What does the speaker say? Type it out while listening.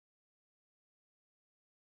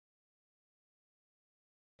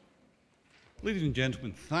Ladies and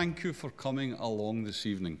gentlemen, thank you for coming along this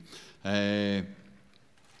evening. I'm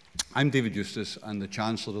David Eustace and the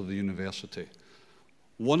Chancellor of the University.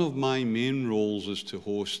 One of my main roles is to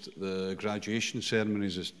host the graduation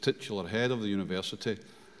ceremonies as titular head of the university,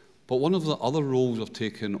 but one of the other roles I've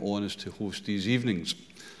taken on is to host these evenings.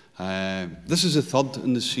 This is the third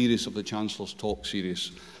in the series of the Chancellor's Talk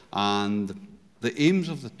series, and the aims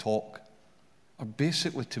of the talk are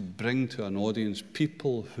basically to bring to an audience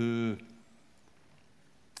people who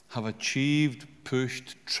have achieved,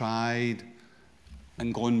 pushed, tried,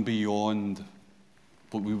 and gone beyond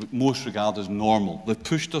what we would most regard as normal. They've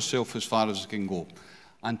pushed themselves as far as they can go.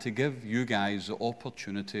 And to give you guys the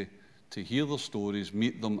opportunity to hear their stories,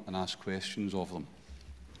 meet them, and ask questions of them.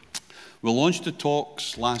 We launched the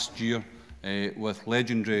talks last year with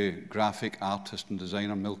legendary graphic artist and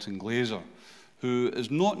designer Milton Glaser, who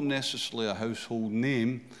is not necessarily a household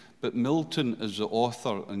name, but Milton is the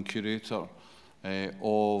author and curator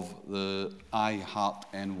of the I Heart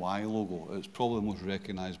NY logo. It's probably the most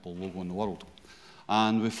recognisable logo in the world.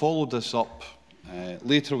 And we followed this up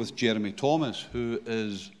later with Jeremy Thomas, who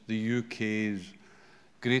is the UK's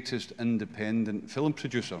greatest independent film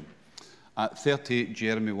producer. At 38,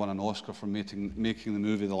 Jeremy won an Oscar for making the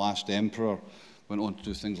movie The Last Emperor, went on to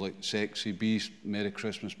do things like Sexy Beast, Merry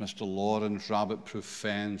Christmas, Mr. Lawrence, Rabbit Proof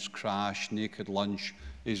Fence, Crash, Naked Lunch.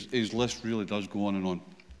 His list really does go on and on.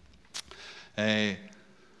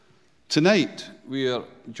 Tonight, we are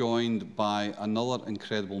joined by another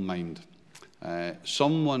incredible mind.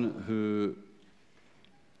 Someone who,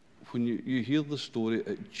 when you hear the story,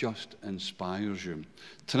 it just inspires you.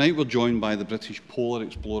 Tonight, we're joined by the British polar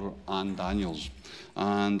explorer, Anne Daniels.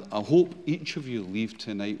 And I hope each of you leave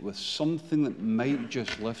tonight with something that might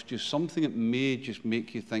just lift you, something that may just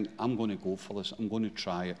make you think, I'm going to go for this, I'm going to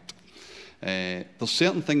try it. There's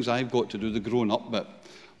certain things I've got to do, the growing up bit.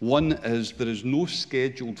 One is there is no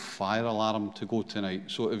scheduled fire alarm to go tonight.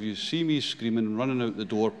 So if you see me screaming, running out the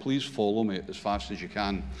door, please follow me as fast as you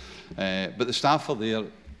can. But the staff are there,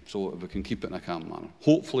 so if we can keep it in a calm manner.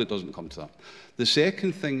 Hopefully it doesn't come to that. The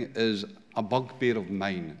second thing is a bugbear of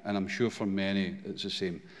mine, and I'm sure for many it's the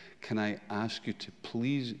same. Can I ask you to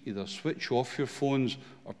please either switch off your phones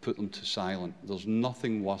or put them to silent? There's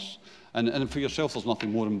nothing worse. And for yourself, there's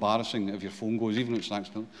nothing more embarrassing if your phone goes, even if it's an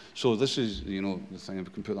accident. So this is, you know, the thing, if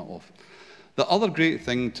we can put that off. The other great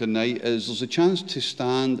thing tonight is there's a chance to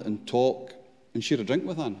stand and talk and share a drink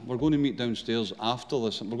with Anne. We're going to meet downstairs after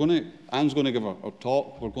this. Anne's going to give her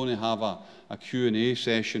talk. We're going to have a Q&A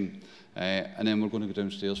session, and then we're going to go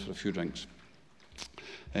downstairs for a few drinks.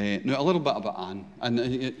 Now, a little bit about Anne, and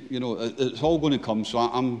you know, it's all going to come, so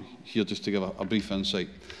I'm here just to give a brief insight.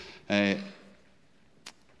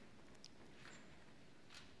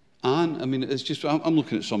 Anne, I mean, it's just, I'm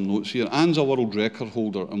looking at some notes here. Anne's a world record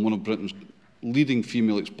holder and one of Britain's leading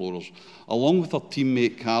female explorers. Along with her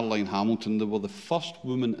teammate Caroline Hamilton, they were the first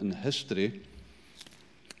woman in history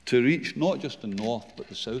to reach not just the North, but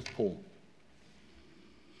the South Pole.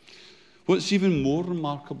 What's even more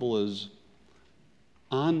remarkable is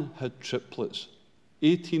Anne had triplets,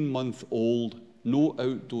 18-month-old, no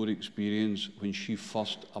outdoor experience when she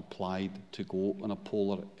first applied to go on a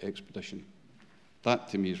polar expedition. That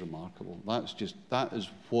to me is remarkable. That is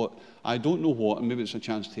what, I don't know what, and maybe it's a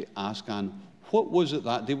chance to ask Anne, what was it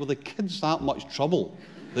that day? Were the kids that much trouble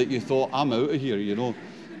that you thought, I'm out of here, you know?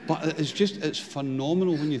 But it's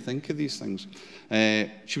phenomenal when you think of these things.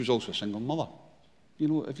 She was also a single mother. You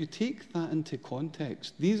know, if you take that into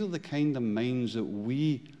context, these are the kind of minds that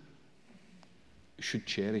we should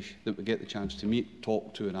cherish, that we get the chance to meet,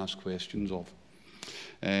 talk to, and ask questions of.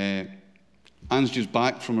 Anne's just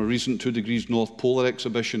back from a recent 2 Degrees North Polar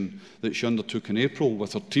exhibition that she undertook in April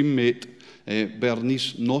with her teammate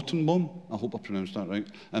Bernice Nottenbaum, I hope I pronounced that right,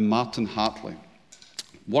 and Martin Hartley.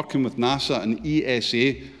 Working with NASA and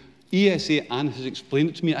ESA, Anne has explained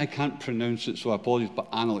it to me, I can't pronounce it, so I apologize, but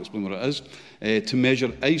Anne will explain what it is, to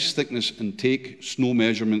measure ice thickness and take snow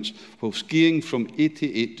measurements while skiing from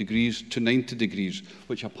 88 degrees to 90 degrees,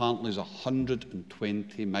 which apparently is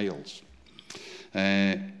 120 miles.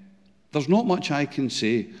 There's not much I can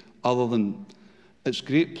say other than it's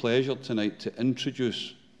great pleasure tonight to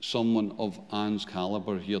introduce someone of Anne's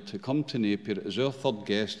calibre here to come to Napier as our third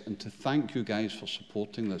guest and to thank you guys for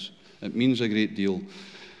supporting this. It means a great deal.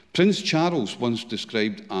 Prince Charles once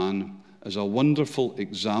described Anne as a wonderful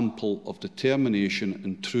example of determination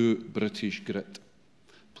and true British grit.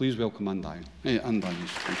 Please welcome Anne Daniels. Anne Daniels.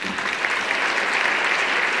 Thank you.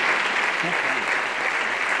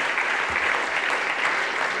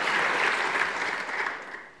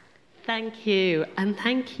 thank you. And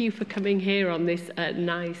thank you for coming here on this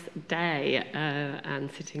nice day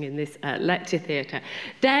and sitting in this lecture theatre.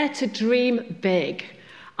 Dare to dream big.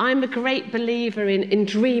 I'm a great believer in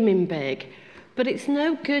dreaming big. But it's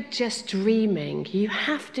no good just dreaming. You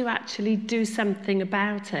have to actually do something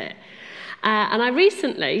about it. And I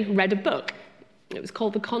recently read a book. It was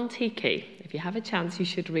called The Kon-Tiki. If you have a chance, you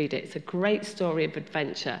should read it. It's a great story of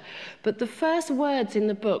adventure. But the first words in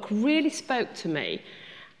the book really spoke to me.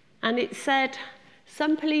 And it said,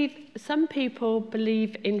 some people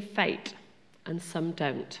believe in fate and some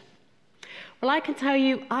don't. Well, I can tell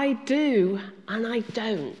you, I do and I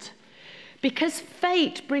don't. Because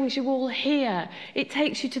fate brings you all here. It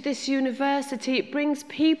takes you to this university. It brings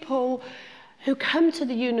people who come to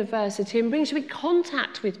the university and brings you in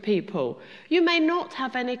contact with people. You may not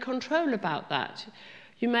have any control about that.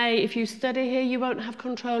 You may, if you study here, you won't have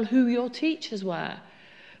control who your teachers were.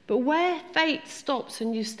 But where fate stops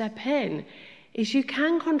and you step in is you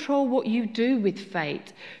can control what you do with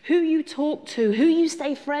fate, who you talk to, who you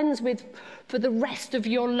stay friends with for the rest of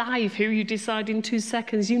your life, who you decide in 2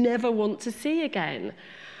 seconds you never want to see again.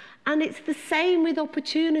 And it's the same with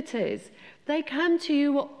opportunities. They come to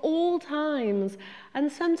you at all times,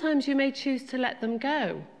 and sometimes you may choose to let them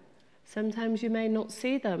go. Sometimes you may not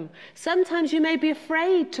see them. Sometimes you may be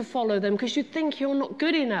afraid to follow them because you think you're not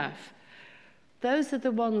good enough. Those are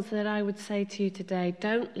the ones that I would say to you today,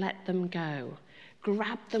 don't let them go.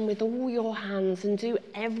 Grab them with all your hands and do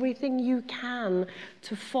everything you can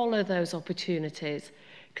to follow those opportunities,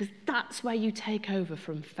 because that's where you take over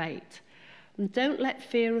from fate. And don't let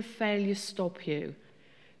fear of failure stop you,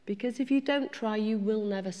 because if you don't try, you will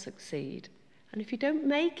never succeed. And if you don't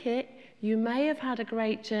make it, you may have had a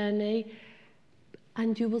great journey,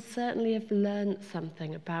 and you will certainly have learned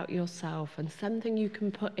something about yourself and something you can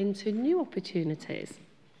put into new opportunities.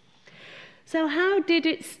 So how did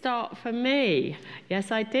it start for me? Yes,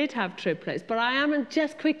 I did have triplets, but I am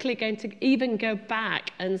just quickly going to even go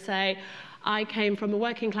back and say I came from a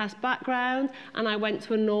working class background and I went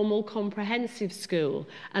to a normal comprehensive school.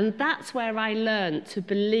 And that's where I learned to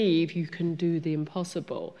believe you can do the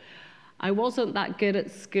impossible. I wasn't that good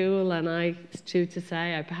at school, and it's true to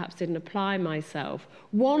say I perhaps didn't apply myself.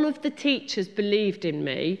 One of the teachers believed in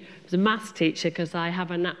me. It was a maths teacher, because I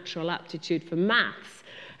have a natural aptitude for maths.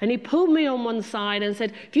 And he pulled me on one side and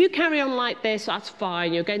said, if you carry on like this, that's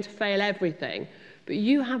fine, you're going to fail everything. But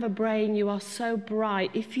you have a brain, you are so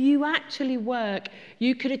bright. If you actually work,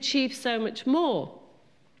 you could achieve so much more.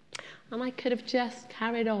 And I could have just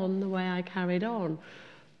carried on the way I carried on.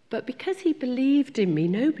 But because he believed in me,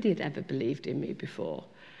 nobody had ever believed in me before,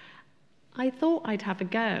 I thought I'd have a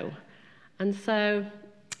go. And so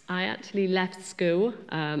I actually left school.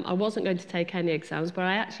 I wasn't going to take any exams, but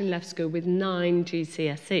I actually left school with 9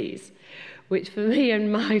 GCSEs, which for me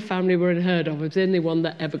and my family were unheard of. I was the only one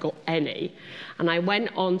that ever got any. And I went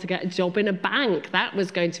on to get a job in a bank. That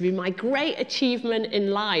was going to be my great achievement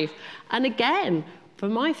in life. And again, for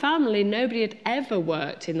my family, nobody had ever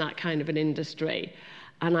worked in that kind of an industry.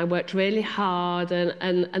 And I worked really hard,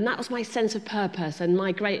 and that was my sense of purpose and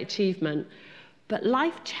my great achievement. But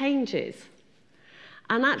life changes.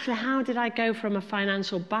 And actually, how did I go from a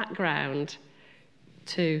financial background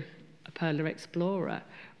to a polar explorer?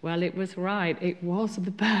 Well, it was right. It was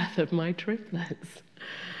the birth of my triplets.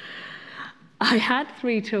 I had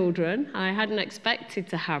 3 children. I hadn't expected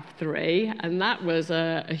to have 3, and that was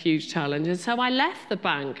a huge challenge. And so I left the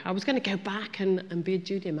bank. I was going to go back and be a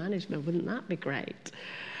junior management. Wouldn't that be great?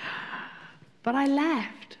 But I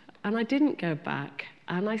left, and I didn't go back.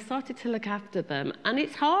 And I started to look after them. And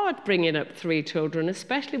it's hard bringing up 3 children,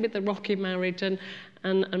 especially with the rocky marriage. And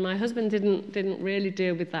my husband didn't really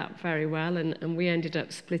deal with that very well, and we ended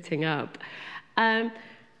up splitting up. And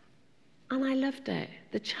I loved it,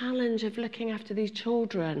 the challenge of looking after these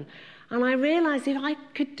children. And I realized if I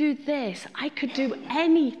could do this, I could do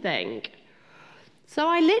anything. So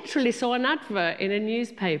I literally saw an advert in a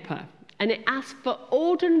newspaper, and it asked for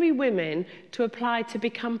ordinary women to apply to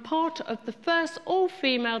become part of the first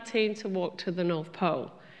all-female team to walk to the North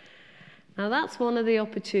Pole. Now that's one of the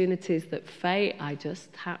opportunities that fate, I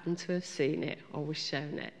just happened to have seen it or was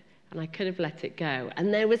shown it. And I could have let it go.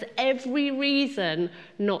 And there was every reason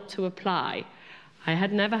not to apply. I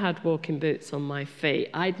had never had walking boots on my feet.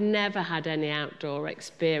 I'd never had any outdoor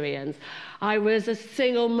experience. I was a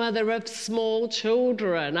single mother of small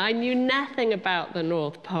children. I knew nothing about the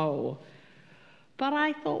North Pole. But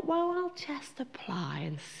I thought, well, I'll just apply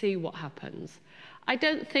and see what happens. I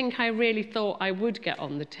don't think I really thought I would get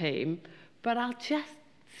on the team, but I'll just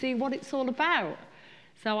see what it's all about.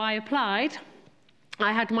 So I applied.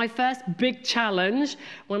 I had my first big challenge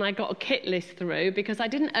when I got a kit list through, because I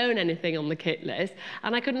didn't own anything on the kit list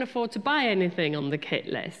and I couldn't afford to buy anything on the kit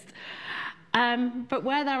list. But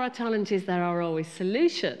where there are challenges, there are always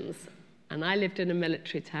solutions. And I lived in a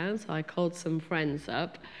military town, so I called some friends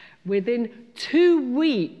up. Within 2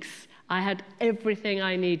 weeks, I had everything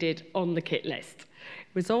I needed on the kit list.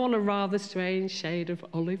 It was all a rather strange shade of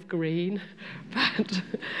olive green, but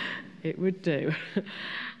it would do.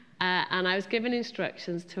 And I was given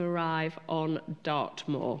instructions to arrive on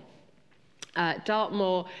Dartmoor.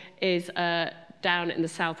 Dartmoor is down in the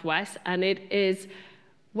southwest, and it is,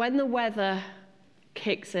 when the weather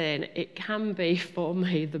kicks in, it can be, for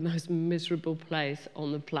me, the most miserable place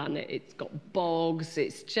on the planet. It's got bogs,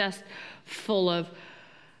 it's just full of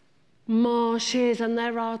marshes, and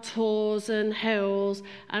there are tors and hills.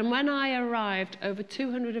 And when I arrived, over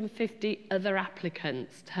 250 other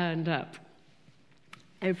applicants turned up.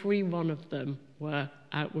 Every one of them were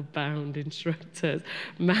outward bound instructors,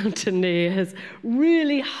 mountaineers,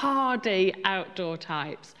 really hardy outdoor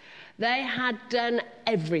types. They had done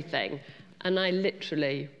everything, and I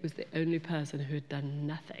literally was the only person who had done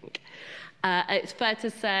nothing. It's fair to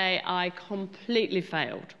say I completely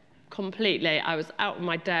failed, completely. I was out of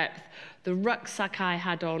my depth. The rucksack I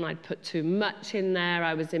had on, I'd put too much in there.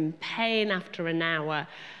 I was in pain after an hour,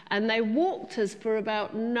 and they walked us for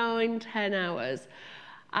about 9-10 hours.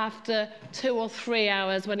 After 2 or 3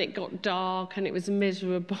 hours, when it got dark and it was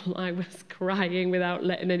miserable, I was crying without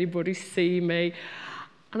letting anybody see me.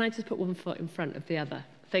 And I just put one foot in front of the other,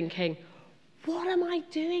 thinking, what am I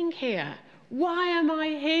doing here? Why am I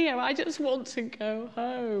here? I just want to go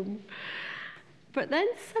home. But then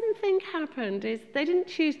something happened. They didn't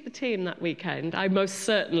choose the team that weekend. I most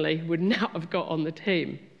certainly would not have got on the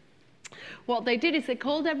team. What they did is they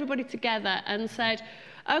called everybody together and said,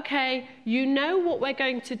 okay, you know what we're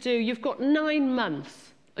going to do. You've got 9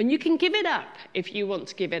 months, and you can give it up if you want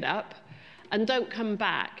to give it up, and don't come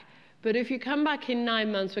back. But if you come back in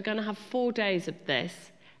 9 months, we're going to have 4 days of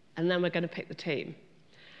this, and then we're going to pick the team.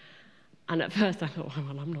 And at first I thought,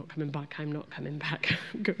 well, I'm not coming back, I'm not coming back.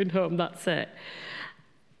 I'm going home, that's it.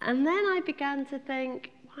 And then I began to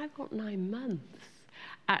think, well, I've got 9 months,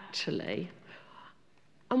 actually.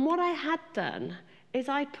 And what I had done is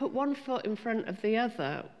I'd put one foot in front of the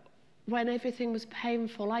other when everything was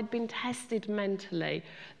painful. I'd been tested mentally.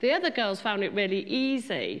 The other girls found it really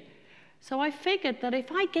easy. So I figured that if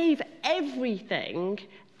I gave everything,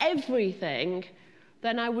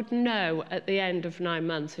 then I would know at the end of 9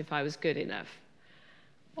 months if I was good enough.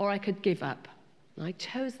 Or I could give up. I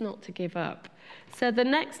chose not to give up. So the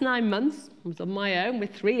next 9 months was on my own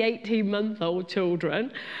with 3 18-month-old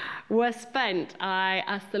children were spent. I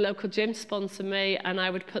asked the local gym to sponsor me, and I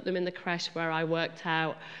would put them in the creche where I worked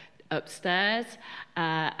out upstairs.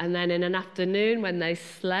 And then in an afternoon when they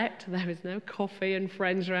slept, there was no coffee and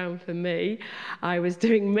friends around for me. I was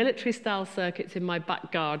doing military-style circuits in my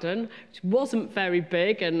back garden, which wasn't very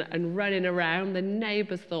big, and running around. The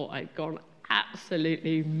neighbours thought I'd gone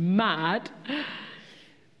absolutely mad.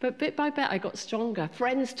 But bit by bit, I got stronger.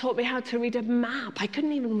 Friends taught me how to read a map. I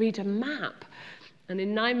couldn't even read a map. And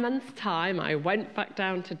in 9 months' time, I went back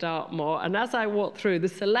down to Dartmoor, and as I walked through, the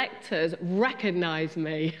selectors recognised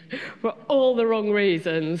me for all the wrong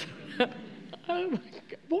reasons. Oh my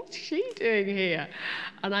God, what's she doing here?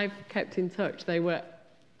 And I've kept in touch. They were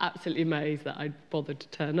absolutely amazed that I'd bothered to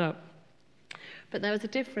turn up. But there was a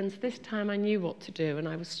difference. This time I knew what to do, and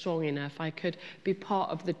I was strong enough. I could be part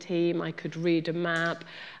of the team, I could read a map,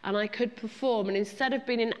 and I could perform. And instead of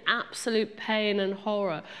being in absolute pain and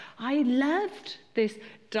horror, I loved this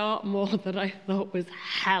Dartmoor that I thought was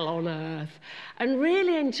hell on earth, and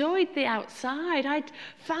really enjoyed the outside. I'd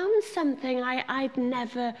found something I'd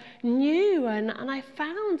never knew, and I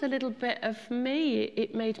found a little bit of me.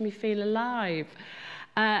 It made me feel alive.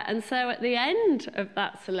 And so at the end of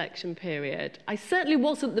that selection period, I certainly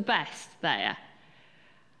wasn't the best there.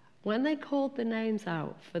 When they called the names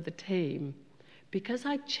out for the team, because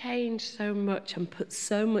I changed so much and put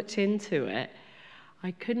so much into it,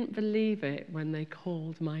 I couldn't believe it when they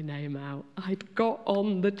called my name out. I'd got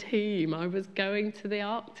on the team. I was going to the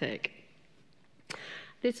Arctic.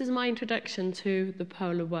 This is my introduction to the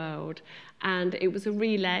polar world, and it was a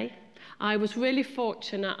relay. I was really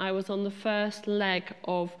fortunate. I was on the first leg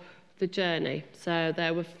of the journey. So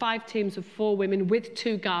there were 5 teams of 4 women with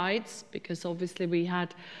 2 guides, because obviously we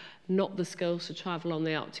had not the skills to travel on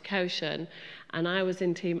the Arctic Ocean. And I was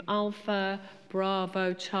in Team Alpha,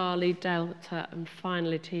 Bravo, Charlie, Delta, and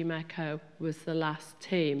finally Team Echo was the last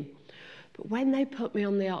team. But when they put me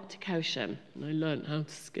on the Arctic Ocean, and I learned how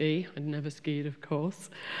to ski, I'd never skied, of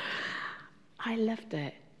course, I loved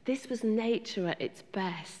it. this was nature at its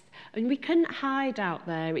best. And we couldn't hide out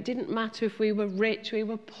there. It didn't matter if we were rich, we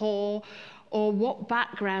were poor, or what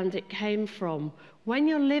background it came from. When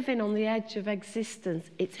you're living on the edge of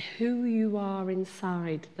existence, it's who you are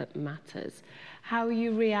inside that matters. How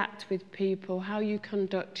you react with people, how you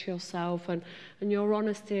conduct yourself, and your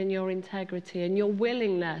honesty and your integrity and your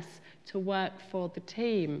willingness to work for the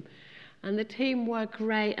team. And the team were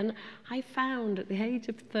great. And I found at the age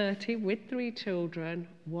of 30, with 3 children,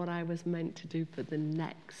 what I was meant to do for the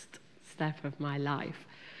next step of my life.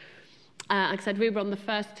 Like I said, we were on the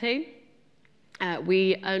first team.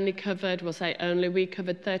 We only covered, we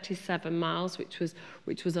covered 37 miles, which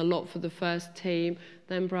was a lot for the first team.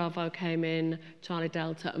 Then Bravo came in, Charlie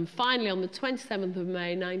Delta, and finally on the 27th of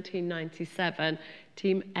May, 1997,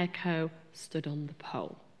 Team Echo stood on the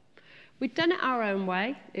pole. We'd done it our own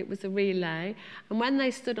way. It was a relay. And when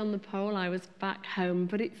they stood on the pole, I was back home.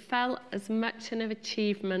 But it felt as much an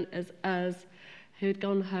achievement as us who'd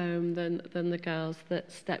gone home than the girls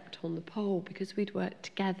that stepped on the pole, because we'd worked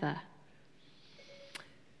together.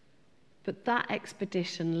 But that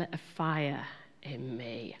expedition lit a fire in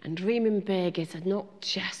me. And dreaming big is not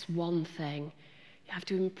just one thing. You have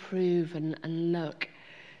to improve and look.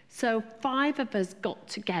 So 5 of us got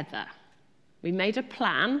together. We made a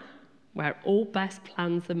plan, where all best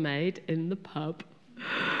plans are made in the pub.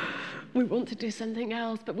 We want to do something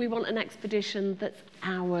else, but we want an expedition that's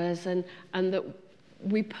ours and that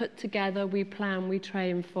we put together, we plan, we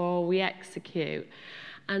train for, we execute.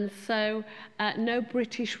 And so no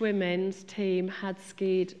British women's team had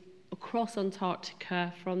skied across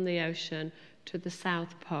Antarctica from the ocean to the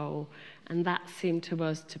South Pole, and that seemed to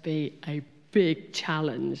us to be a big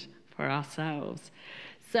challenge for ourselves.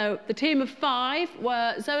 So the team of 5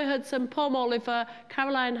 were Zoe Hudson, Paul Oliver,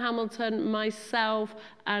 Caroline Hamilton, myself,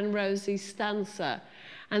 and Rosie Stancer.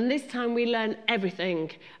 And this time we learned everything,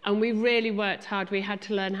 and we really worked hard. We had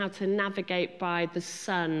to learn how to navigate by the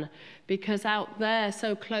sun, because out there,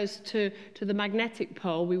 so close to the magnetic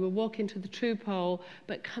pole, we were walking to the true pole,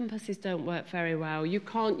 but compasses don't work very well. You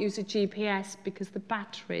can't use a GPS because the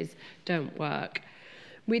batteries don't work.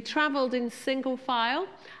 We travelled in single file.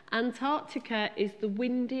 Antarctica is the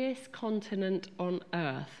windiest continent on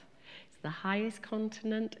Earth. It's the highest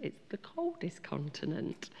continent, it's the coldest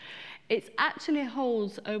continent. It actually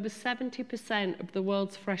holds over 70% of the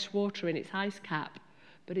world's fresh water in its ice cap,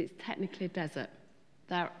 but it's technically a desert.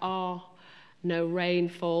 There is no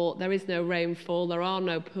rainfall, there are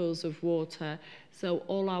no pools of water, so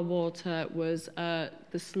all our water was the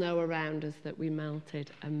snow around us that we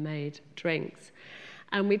melted and made drinks.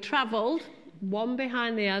 And we travelled one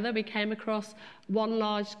behind the other. We came across one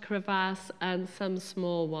large crevasse and some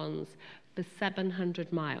small ones for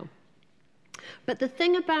 700 miles. But the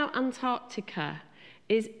thing about Antarctica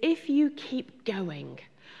is if you keep going,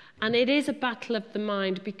 and it is a battle of the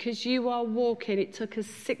mind because you are walking, it took us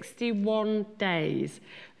 61 days,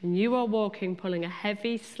 and you are walking, pulling a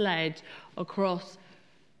heavy sledge across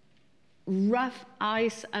rough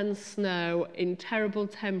ice and snow in terrible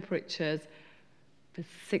temperatures for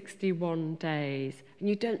 61 days, and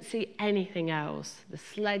you don't see anything else. The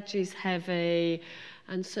sledge is heavy,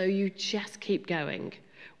 and so you just keep going.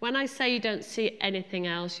 When I say you don't see anything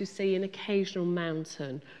else, you see an occasional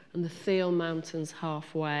mountain, and the Thiel Mountains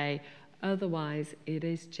halfway. Otherwise, it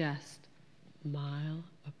is just mile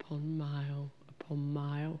upon mile upon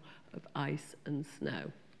mile of ice and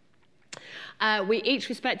snow. We each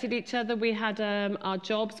respected each other. We had our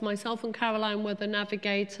jobs. Myself and Caroline were the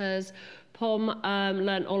navigators. Pom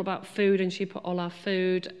learned all about food, and she put all our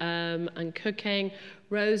food and cooking.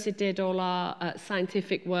 Rosie did all our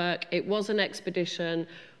scientific work. It was an expedition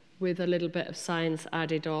with a little bit of science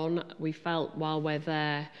added on. We felt while we're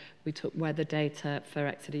there, we took weather data for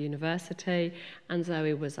Exeter University, and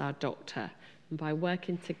Zoe was our doctor. And by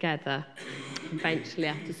working together, eventually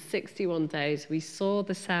after 61 days, we saw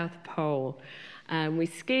the South Pole. We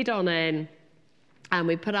skied on in, and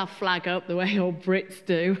we put our flag up the way all Brits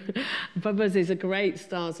do. Bubba's is a great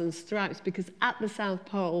stars and stripes, because at the South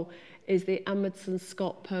Pole is the Amundsen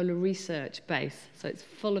Scott Polar Research Base. So it's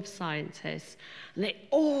full of scientists. And they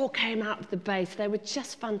all came out of the base. They were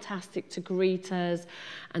just fantastic to greet us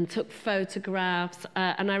and took photographs.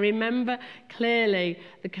 And I remember clearly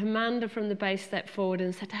the commander from the base stepped forward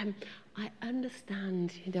and said, I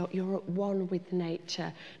understand, you're at one with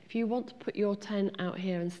nature. If you want to put your tent out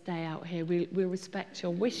here and stay out here, we'll respect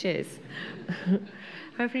your wishes.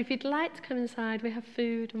 However, if you'd like to come inside, we have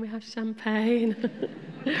food and we have champagne.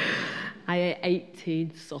 I ate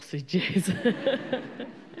 18 sausages.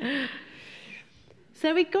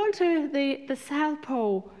 So we'd gone to the South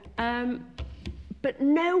Pole, but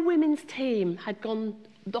no women's team had gone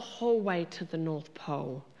the whole way to the North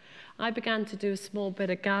Pole. I began to do a small bit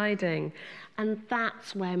of guiding, and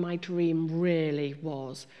that's where my dream really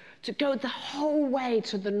was, to go the whole way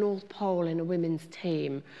to the North Pole in a women's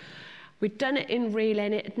team. We'd done it in relay,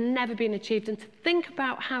 and it had never been achieved. And to think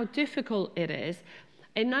about how difficult it is,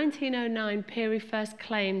 in 1909, Peary first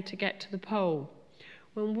claimed to get to the pole.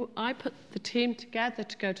 When I put the team together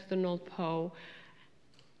to go to the North Pole,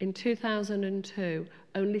 in 2002,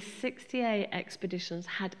 only 68 expeditions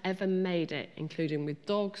had ever made it, including with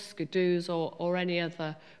dogs, skidoos, or any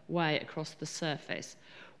other way across the surface.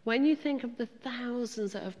 When you think of the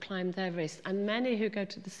thousands that have climbed Everest, and many who go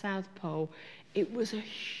to the South Pole, it was a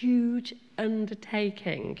huge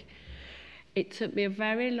undertaking. It took me a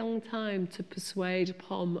very long time to persuade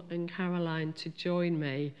Pom and Caroline to join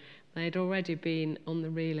me. They had already been on the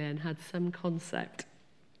relay and had some concept.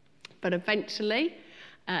 But eventually,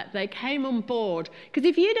 they came on board. Because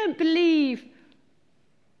if you don't believe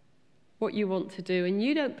what you want to do, and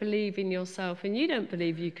you don't believe in yourself, and you don't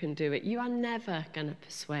believe you can do it, you are never going to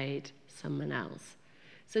persuade someone else.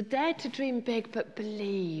 So dare to dream big, but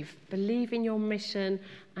believe. Believe in your mission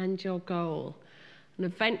and your goal. And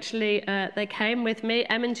eventually, they came with me.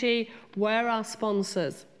 M&G were our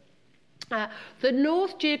sponsors. The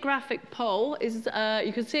North Geographic Pole is,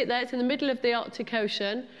 you can see it there, it's in the middle of the Arctic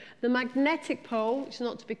Ocean. The magnetic pole, which is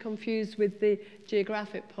not to be confused with the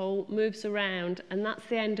geographic pole, moves around, and that's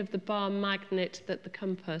the end of the bar magnet that the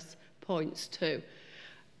compass points to.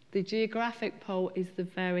 The geographic pole is the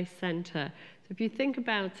very centre. So if you think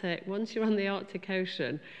about it, once you're on the Arctic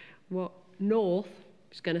Ocean, what north,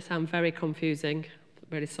 which is going to sound very confusing,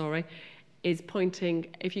 really sorry, is pointing,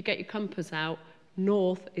 if you get your compass out,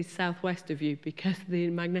 north is southwest of you because the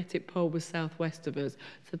magnetic pole was southwest of us.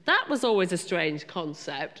 So that was always a strange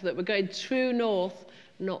concept, that we're going true north,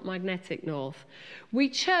 not magnetic north. We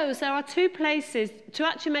chose, there are two places, to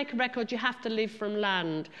actually make a record you have to leave from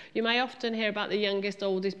land. You may often hear about the youngest,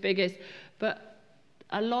 oldest, biggest, but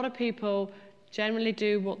a lot of people generally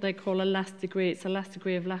do what they call a last degree. It's a last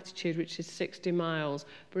degree of latitude, which is 60 miles.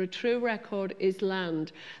 But a true record is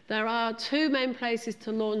land. There are two main places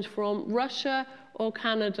to launch from, Russia or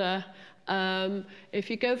Canada. If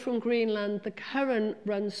you go from Greenland, the current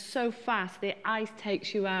runs so fast, the ice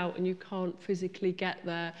takes you out and you can't physically get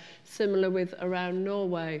there, similar with around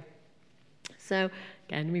Norway. So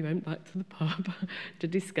again, we went back to the pub to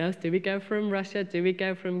discuss, do we go from Russia, do we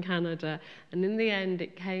go from Canada? And in the end,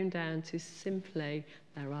 it came down to simply,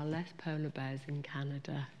 there are less polar bears in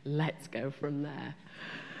Canada. Let's go from there.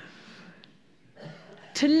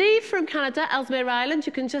 To leave from Canada, Ellesmere Island,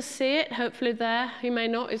 you can just see it, hopefully there, you may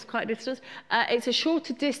not, it's quite a distance. It's a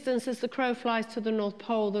shorter distance as the crow flies to the North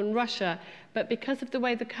Pole than Russia, but because of the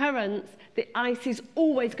way the currents, the ice is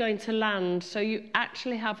always going to land, so you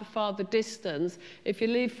actually have a farther distance. If you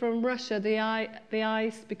leave from Russia, the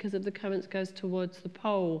ice, because of the currents, goes towards the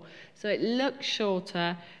pole. So it looks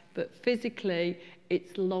shorter, but physically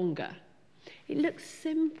it's longer. It looks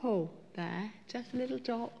simple there, just a little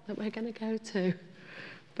dot that we're going to go to.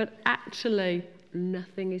 But actually,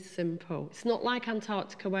 nothing is simple. It's not like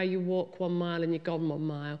Antarctica where you walk 1 mile and you're gone 1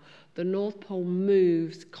 mile. The North Pole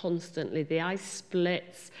moves constantly. The ice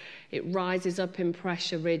splits. It rises up in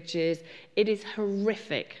pressure ridges. It is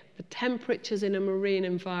horrific. The temperatures in a marine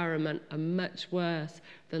environment are much worse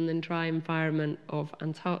than the dry environment of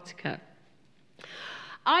Antarctica.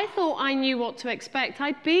 I thought I knew what to expect.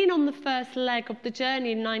 I'd been on the first leg of the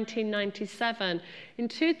journey in 1997. In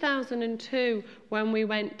 2002, when we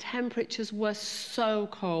went, temperatures were so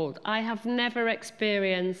cold. I have never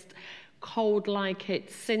experienced cold like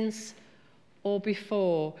it since or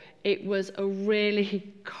before. It was a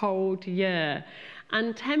really cold year.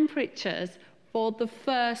 And temperatures for the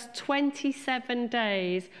first 27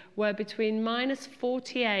 days were between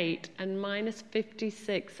 -48 and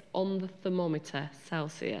 -56 on the thermometer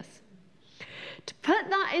Celsius. To put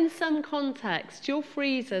that in some context, your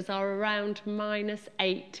freezers are around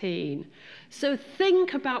 -18. So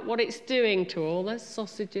think about what it's doing to all those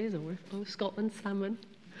sausages or Scotland salmon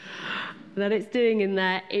that it's doing in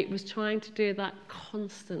there. It was trying to do that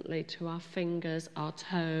constantly to our fingers, our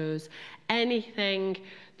toes, anything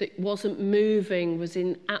that wasn't moving was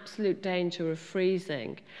in absolute danger of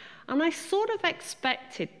freezing. And I sort of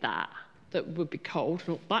expected that would be cold,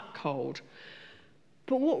 not that cold.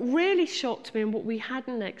 But what really shocked me and what we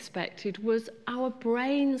hadn't expected was our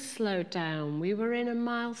brains slowed down. We were in a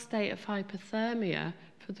mild state of hypothermia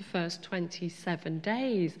for the first 27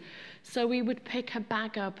 days. So we would pick a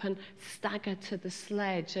bag up and stagger to the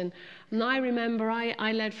sledge. And I remember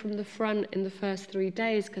I led from the front in the first 3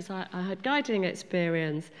 days because I had guiding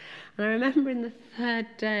experience. And I remember in the third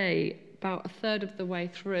day, about a third of the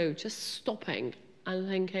way through, just stopping and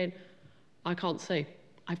thinking, I can't see.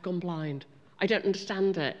 I've gone blind. I don't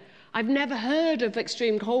understand it. I've never heard of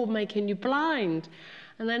extreme cold making you blind.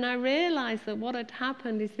 And then I realised that what had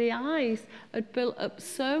happened is the ice had built up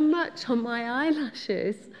so much on my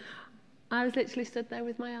eyelashes, I was literally stood there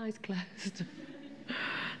with my eyes closed.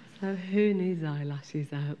 So who needs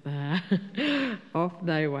eyelashes out there? Off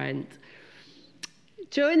they went.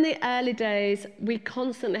 During the early days, we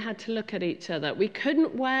constantly had to look at each other. We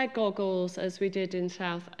couldn't wear goggles as we did in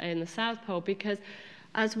the South Pole because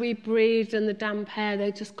as we breathed in the damp air,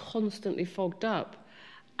 they just constantly fogged up.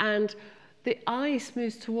 And the ice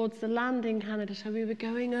moves towards the land in Canada, so we were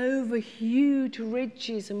going over huge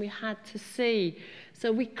ridges and we had to see.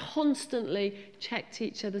 So we constantly checked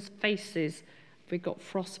each other's faces if we got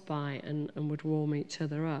frostbite and would warm each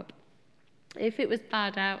other up. If it was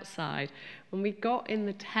bad outside, when we got in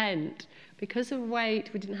the tent, because of weight,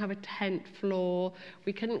 we didn't have a tent floor,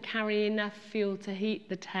 we couldn't carry enough fuel to heat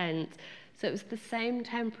the tent, so it was the same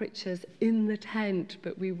temperatures in the tent,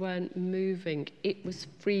 but we weren't moving. It was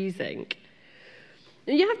freezing.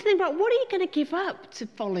 And you have to think about, what are you going to give up to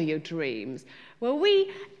follow your dreams? Well,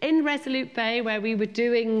 we, in Resolute Bay, where we were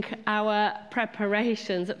doing our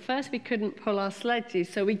preparations, at first we couldn't pull our sledges,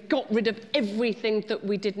 so we got rid of everything that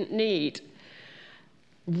we didn't need.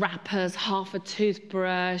 Wrappers, half a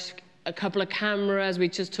toothbrush, a couple of cameras. We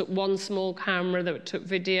just took one small camera that took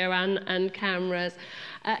video and cameras.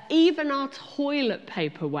 Even our toilet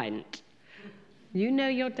paper went. You know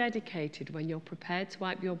you're dedicated when you're prepared to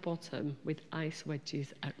wipe your bottom with ice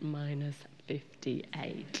wedges at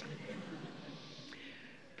 -58.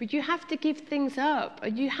 But you have to give things up,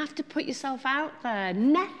 and you have to put yourself out there.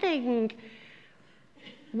 Nothing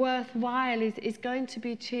worthwhile is going to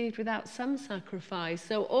be achieved without some sacrifice.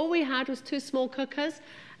 So all we had was 2 small cookers,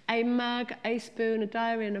 a mug, a spoon, a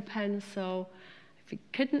diary and a pencil. If we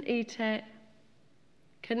couldn't eat it,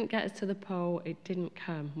 couldn't get us to the pole, it didn't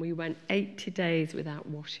come. We went 80 days without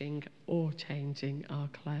washing or changing our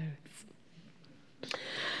clothes.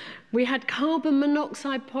 We had carbon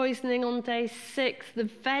monoxide poisoning on day 6. The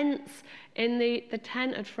vents in the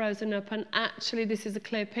tent had frozen up, and actually this is a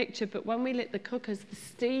clear picture, but when we lit the cookers, the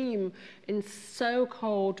steam in so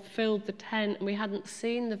cold filled the tent, and we hadn't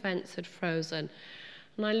seen the vents had frozen.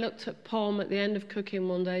 And I looked at Pom at the end of cooking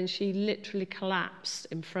one day, and she literally collapsed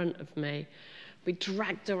in front of me. We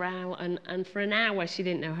dragged her out, and for an hour she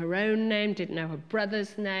didn't know her own name, didn't know her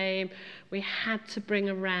brother's name. We had to bring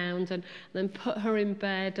her round and then put her in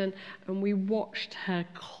bed, and we watched her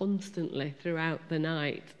constantly throughout the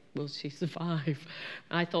night. Will she survive?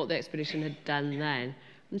 I thought the expedition had done then.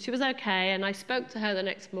 And she was okay, and I spoke to her the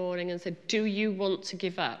next morning and said, do you want to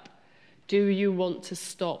give up? Do you want to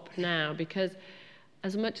stop now? Because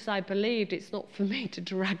as much as I believed, it's not for me to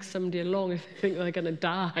drag somebody along if they think they're going to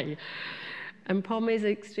die. And Pom is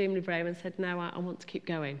extremely brave and said, no, I want to keep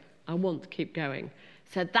going. I want to keep going.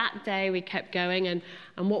 So that day we kept going, and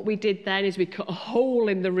what we did then is we cut a hole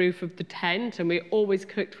in the roof of the tent, and we always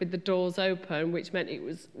cooked with the doors open, which meant it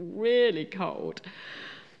was really cold.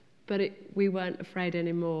 But we weren't afraid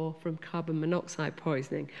anymore from carbon monoxide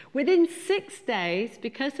poisoning. Within 6 days,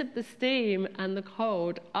 because of the steam and the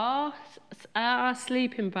cold, our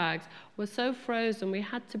sleeping bags were so frozen we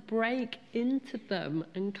had to break into them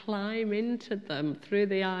and climb into them through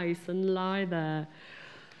the ice and lie there.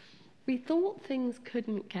 We thought things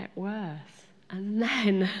couldn't get worse, and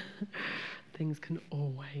then things can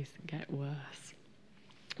always get worse.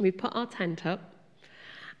 We put our tent up,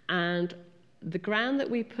 and the ground that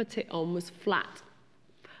we put it on was flat.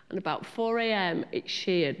 And about 4 a.m. it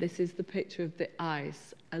sheared. This is the picture of the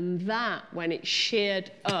ice. And that, when it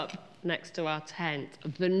sheared up next to our tent,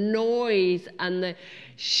 the noise and the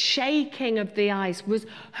shaking of the ice was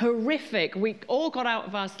horrific. We all got out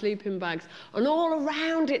of our sleeping bags, and all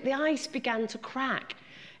around it the ice began to crack.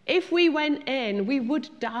 If we went in, we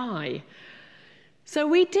would die. So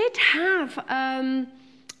we did have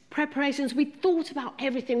preparations. We'd thought about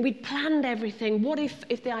everything. We'd planned everything. What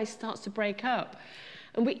if the ice starts to break up?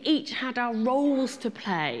 And we each had our roles to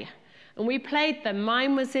play. And we played them.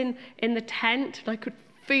 Mine was in the tent, and I could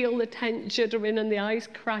feel the tent shuddering and the ice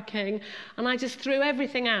cracking. And I just threw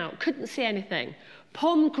everything out. Couldn't see anything.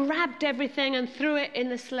 Pom grabbed everything and threw it in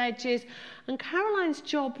the sledges. And Caroline's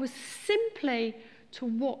job was simply to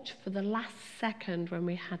watch for the last second when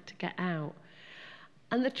we had to get out.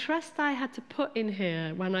 And the trust I had to put in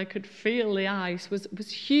here when I could feel the ice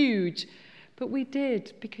was huge. But we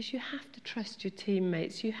did, because you have to trust your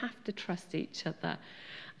teammates. You have to trust each other.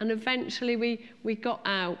 And eventually we got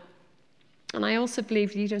out. And I also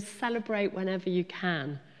believe you just celebrate whenever you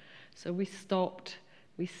can. So we stopped,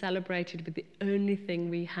 we celebrated with the only thing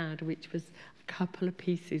we had, which was a couple of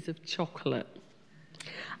pieces of chocolate.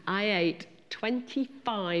 I ate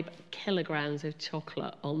 25 kilograms of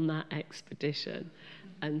chocolate on that expedition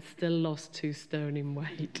and still lost 2 stone in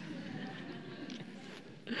weight.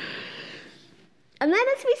 And then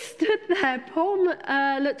as we stood there, Paul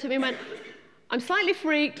looked at me and went, I'm slightly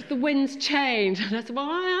freaked, the wind's changed. And I said, well,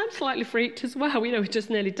 I am slightly freaked as well. You know, we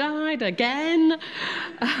just nearly died again.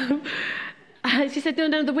 And she said,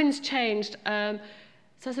 no, the wind's changed. So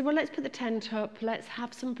I said, well, let's put the tent up, let's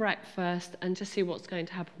have some breakfast and just see what's going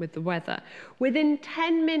to happen with the weather. Within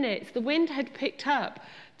 10 minutes, the wind had picked up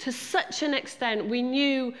to such an extent we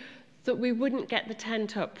knew that we wouldn't get the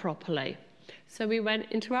tent up properly. So we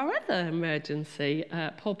went into our other emergency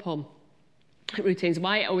pom-pom routines.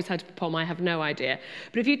 Why it always had pom, I have no idea.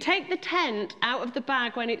 But if you take the tent out of the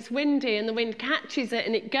bag when it's windy and the wind catches it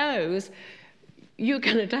and it goes, you're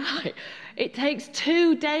going to die. It takes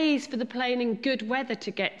 2 days for the plane in good weather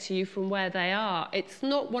to get to you from where they are. It's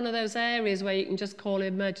not one of those areas where you can just call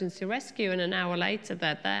emergency rescue and an hour later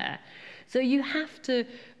they're there. So you have to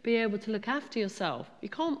be able to look after yourself. You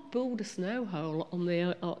can't build a snow hole on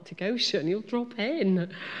the Arctic Ocean. You'll drop in.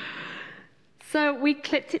 So we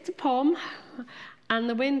clipped it to Pom, and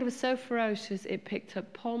the wind was so ferocious it picked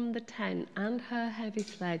up Pom, the tent, and her heavy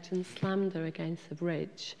sledge and slammed her against the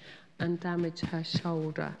bridge and damaged her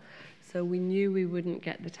shoulder. So we knew we wouldn't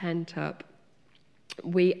get the tent up.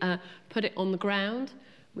 We put it on the ground,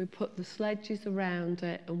 we put the sledges around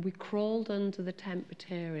it, and we crawled under the tent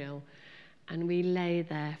material, and we lay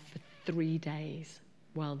there for 3 days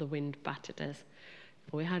while the wind battered us.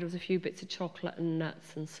 All we had was a few bits of chocolate and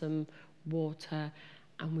nuts and some water,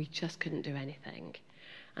 and we just couldn't do anything.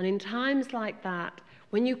 And in times like that,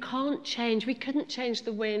 when you can't change, we couldn't change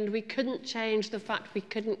the wind, we couldn't change the fact we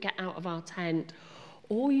couldn't get out of our tent,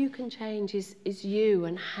 all you can change is you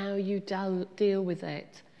and how you deal with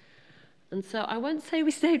it. And so I won't say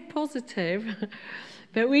we stayed positive,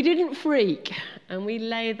 but we didn't freak, and we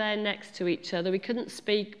lay there next to each other. We couldn't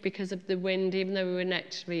speak because of the wind, even though we were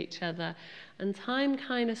next to each other, and time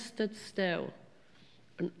kind of stood still,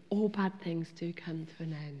 and all bad things do come to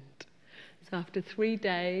an end. So after 3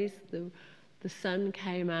 days, the sun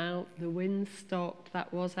came out, the wind stopped,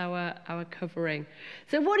 that was our covering.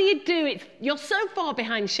 So what do? You're so far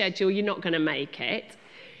behind schedule, you're not going to make it.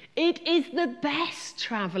 It is the best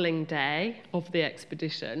travelling day of the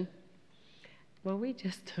expedition. Well, we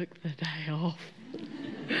just took the day off.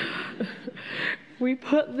 We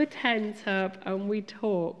put the tent up and we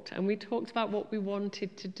talked about what we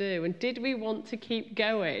wanted to do. And did we want to keep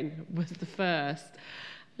going was the first.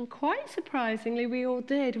 And quite surprisingly, we all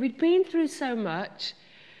did. We'd been through so much.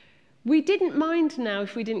 We didn't mind now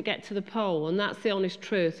if we didn't get to the pole, and that's the honest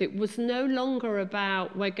truth. It was no longer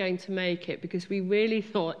about we're going to make it, because we really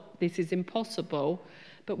thought this is impossible,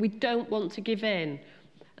 but we don't want to give in.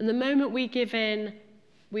 And the moment we give in,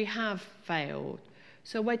 we have failed.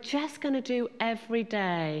 So we're just going to do every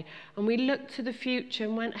day. And we looked to the future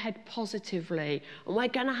and went ahead positively. And we're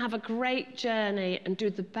going to have a great journey and do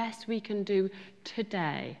the best we can do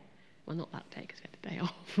today. Well, not that day, because we had a day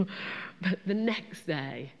off, but the next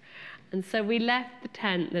day. And so we left the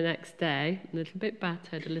tent the next day, a little bit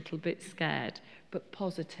battered, a little bit scared, but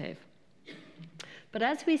positive. But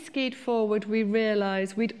as we skied forward, we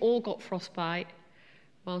realised we'd all got frostbite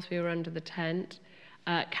whilst we were under the tent.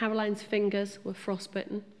 Caroline's fingers were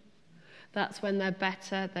frostbitten. That's when they're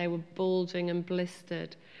better. They were bulging and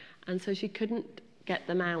blistered. And so she couldn't get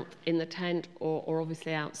them out in the tent or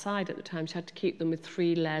obviously outside at the time. She had to keep them with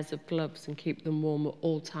 3 layers of gloves and keep them warm at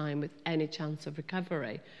all time with any chance of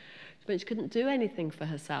recovery. But she couldn't do anything for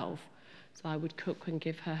herself. So I would cook and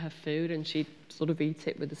give her her food, and she'd sort of eat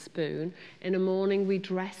it with a spoon. In the morning, we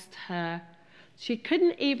dressed her. She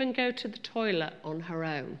couldn't even go to the toilet on her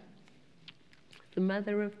own. The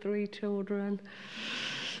mother of 3 children,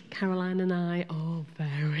 Caroline and I are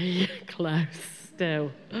very close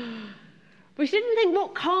still. But she didn't think,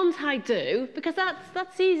 what can't I do? Because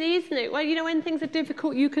that's easy, isn't it? Well, you know, when things are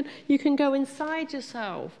difficult, you can go inside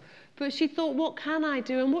yourself. But she thought, what can I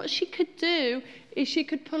do? And what she could do is she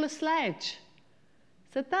could pull a sledge.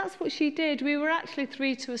 So that's what she did. We were actually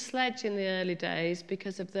 3 to a sledge in the early days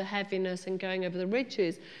because of the heaviness and going over the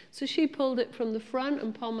ridges. So she pulled it from the front,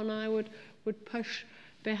 and Pom and I would push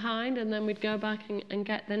behind, and then we'd go back and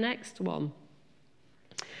get the next one.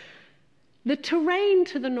 The terrain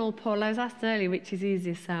to the North Pole, I was asked earlier which is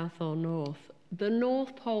easier, south or north. The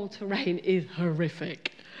North Pole terrain is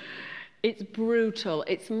horrific. It's brutal.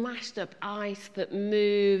 It's mashed up ice that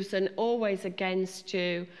moves and always against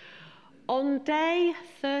you. On day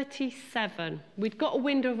 37, we'd got a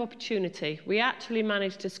window of opportunity. We actually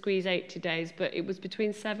managed to squeeze 80 days, but it was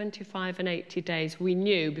between 75 and 80 days we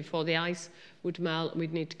knew before the ice would melt and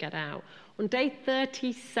we'd need to get out. On day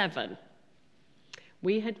 37,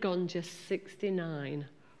 we had gone just 69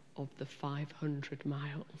 of the 500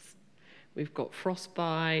 miles. We've got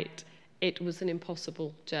frostbite. It was an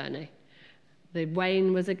impossible journey. The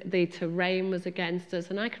terrain was against us,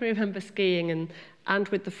 and I can remember skiing and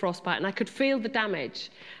with the frostbite, and I could feel the damage.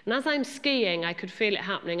 And as I'm skiing, I could feel it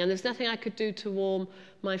happening, and there's nothing I could do to warm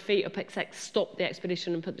my feet up except stop the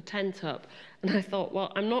expedition and put the tent up. And I thought,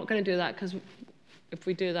 well, I'm not going to do that, because if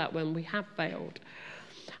we do that when we have failed.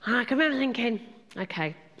 And I can remember thinking,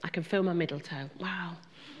 okay, I can feel my middle toe. Wow,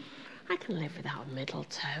 I can live without a middle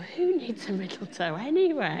toe. Who needs a middle toe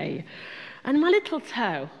anyway? And my little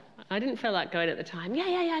toe, I didn't feel that going at the time. Yeah,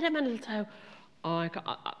 I don't my little toe. Oh,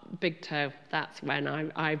 big toe, that's when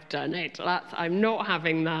I've done it. I'm not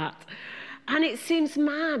having that. And it seems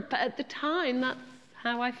mad, but at the time, that's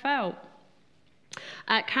how I felt.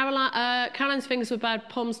 Caroline's fingers were bad,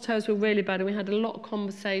 Pom's toes were really bad, and we had a lot of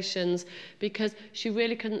conversations because she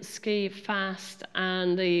really couldn't ski fast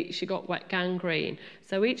and she got wet gangrene.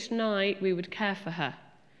 So each night we would care for her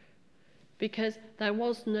because there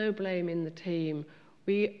was no blame in the team.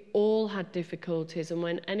 We all had difficulties, and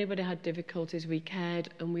when anybody had difficulties, we cared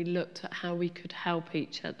and we looked at how we could help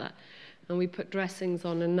each other. And we put dressings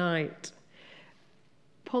on a night.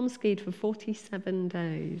 Pom skied for 47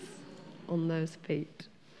 days on those feet.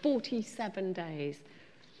 47 days.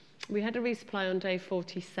 We had a resupply on day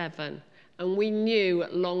 47, and we knew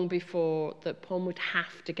long before that Pom would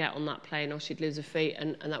have to get on that plane or she'd lose her feet,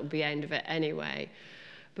 and that would be the end of it anyway.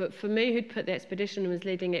 But for me, who'd put the expedition and was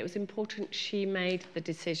leading it, it was important she made the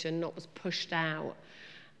decision, not was pushed out.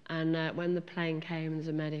 And when the plane came and there's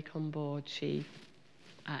a medic on board, she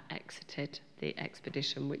exited the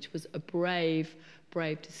expedition, which was a brave,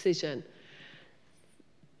 brave decision.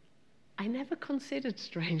 I never considered,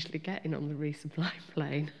 strangely, getting on the resupply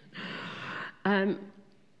plane.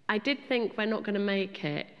 I did think we're not going to make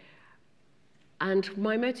it. And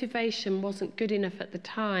my motivation wasn't good enough at the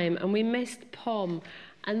time, and we missed Pom.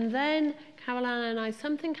 And then Caroline and I,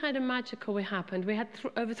 something kind of magical happened. We had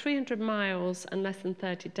over 300 miles and less than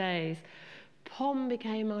 30 days. Pom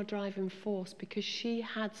became our driving force because she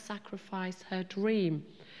had sacrificed her dream.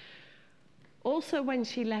 Also, when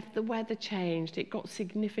she left, the weather changed. It got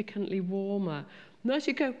significantly warmer. And as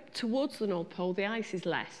you go towards the North Pole, the ice is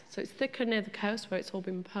less. So it's thicker near the coast where it's all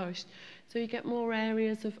been pushed. So you get more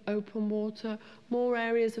areas of open water, more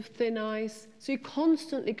areas of thin ice. So you're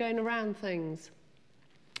constantly going around things.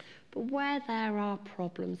 But where there are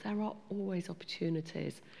problems, there are always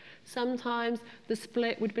opportunities. Sometimes the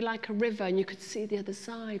split would be like a river and you could see the other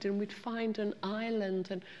side, and we'd find an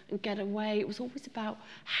island and get away. It was always about,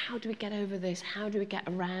 how do we get over this? How do we get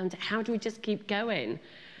around it? How do we just keep going?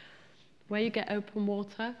 Where you get open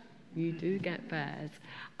water, you do get bears.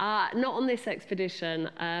 Not on this expedition,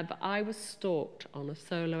 but I was stalked on a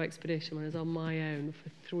solo expedition when I was on my own for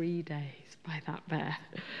 3 days by that bear.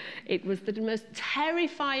 It was the most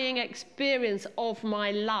terrifying experience of my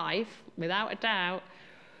life, without a doubt.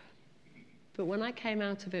 But when I came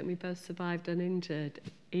out of it, we both survived uninjured.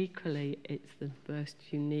 Equally, it's the most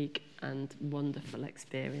unique and wonderful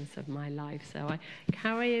experience of my life. So I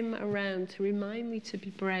carry him around to remind me to be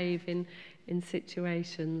brave in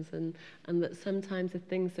situations, and that sometimes the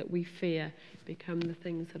things that we fear become the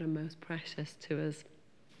things that are most precious to us.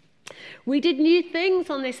 We did new things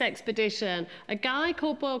on this expedition. A guy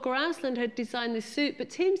called Borger Ausland had designed this suit, but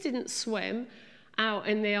teams didn't swim out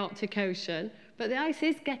in the Arctic Ocean, but the ice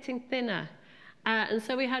is getting thinner. And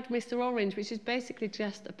so we had Mr. Orange, which is basically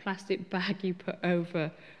just a plastic bag you put over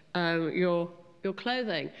your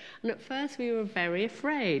clothing. And at first we were very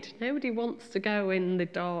afraid. Nobody wants to go in the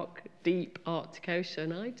dark, deep Arctic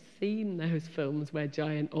Ocean. I've seen those films where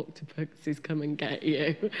giant octopuses come and get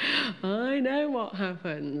you. I know what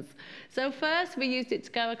happens. So first we used it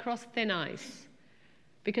to go across thin ice,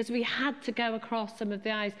 because we had to go across some of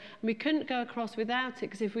the ice. And we couldn't go across without it,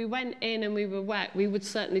 because if we went in and we were wet, we would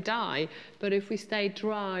certainly die. But if we stayed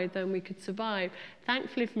dry, then we could survive.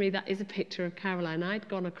 Thankfully for me, that is a picture of Caroline. I'd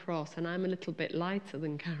gone across, and I'm a little bit lighter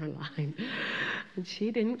than Caroline. And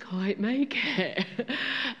she didn't quite make it.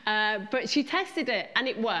 But she tested it, and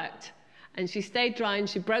it worked. And she stayed dry, and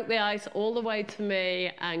she broke the ice all the way to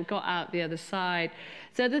me and got out the other side.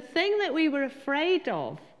 So the thing that we were afraid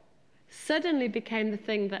of suddenly became the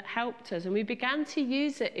thing that helped us, and we began to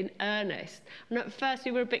use it in earnest. And at first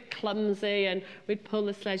we were a bit clumsy and we'd pull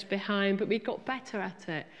the sledge behind, but we got better at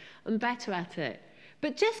it and better at it.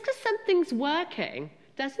 But just because something's working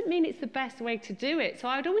doesn't mean it's the best way to do it. So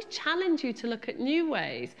I would always challenge you to look at new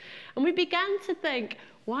ways. And we began to think,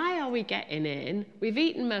 why are we getting in? We've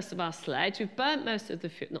eaten most of our sledge, we've burnt most of the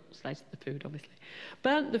fuel, not sledge, the food obviously,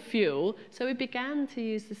 burnt the fuel, so we began to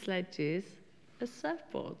use the sledges as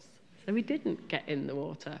surfboards. So we didn't get in the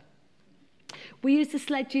water. We used the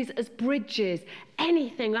sledges as bridges,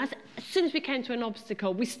 anything. As soon as we came to an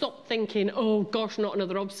obstacle, we stopped thinking, oh gosh, not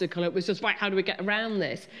another obstacle. It was just, right, how do we get around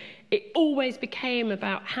this? It always became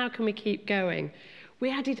about how can we keep going.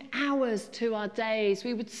 We added hours to our days.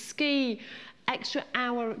 We would ski extra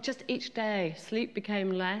hour just each day. Sleep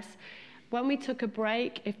became less. When we took a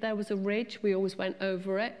break, if there was a ridge, we always went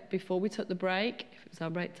over it before we took the break, if it was our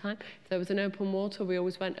break time. If there was an open water, we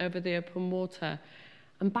always went over the open water.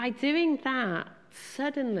 And by doing that,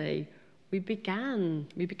 suddenly we became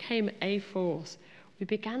a force. We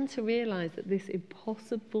began to realize that this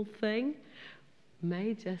impossible thing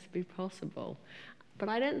may just be possible. But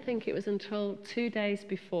I don't think it was until 2 days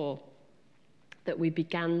before that we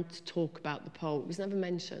began to talk about the pole. It was never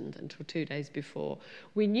mentioned until 2 days before.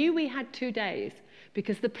 We knew we had 2 days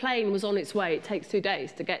because the plane was on its way. It takes 2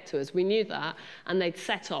 days to get to us. We knew that, and they'd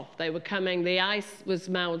set off. They were coming. The ice was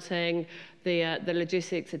melting. The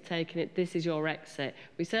logistics had taken it. This is your exit.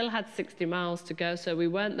 We still had 60 miles to go, so we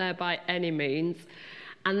weren't there by any means.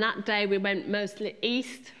 And that day we went mostly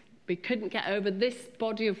east. We couldn't get over. This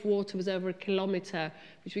body of water was over 1 kilometre,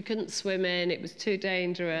 which we couldn't swim in. It was too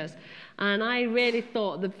dangerous. And I really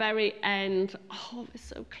thought at the very end, oh, we're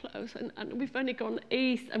so close, and we've only gone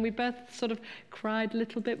east. And we both sort of cried a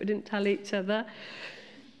little bit. We didn't tell each other.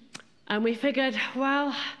 And we figured,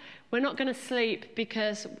 well, we're not going to sleep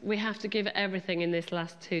because we have to give it everything in this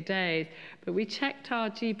last 2 days. But we checked our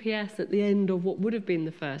GPS at the end of what would have been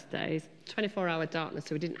the first days, 24-hour darkness,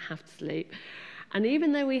 so we didn't have to sleep. And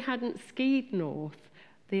even though we hadn't skied north,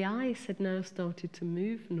 the ice had now started to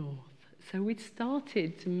move north. So we'd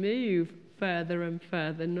started to move further and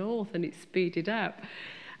further north, and it speeded up.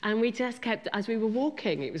 And we just kept, as we were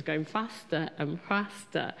walking, it was going faster and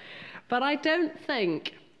faster. But I don't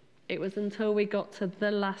think it was until we got to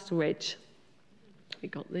the last ridge, we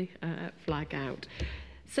got the flag out.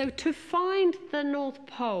 So to find the North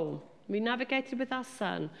Pole, we navigated with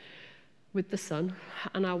the sun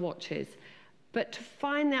and our watches. But to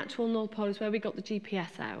find the actual North Pole is where we got the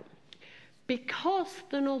GPS out. Because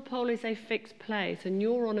the North Pole is a fixed place and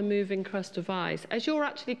you're on a moving crust of ice, as you're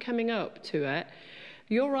actually coming up to it,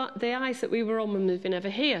 the ice that we were on was moving over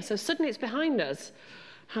here. So suddenly it's behind us.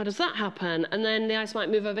 How does that happen? And then the ice might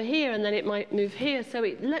move over here, and then it might move here. So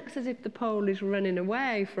it looks as if the pole is running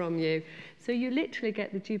away from you. So you literally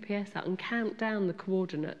get the GPS out and count down the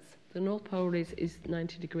coordinates. The North Pole is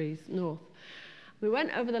 90 degrees north. We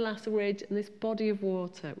went over the last ridge, and this body of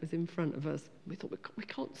water was in front of us. We thought, we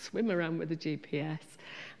can't swim around with the GPS.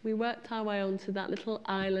 We worked our way onto that little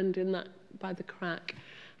island by the crack.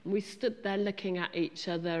 And we stood there looking at each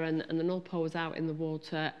other, and the North Pole was out in the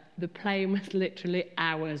water. The plane was literally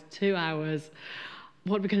hours, 2 hours.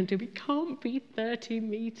 What are we going to do? We can't be 30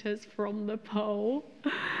 metres from the pole.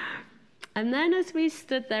 And then as we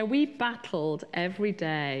stood there, we battled every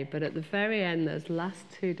day, but at the very end, those last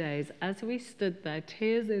 2 days, as we stood there,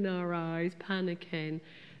 tears in our eyes, panicking,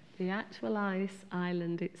 the actual ice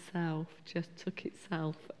island itself just took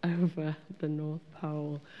itself over the North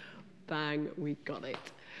Pole. Bang, we got it.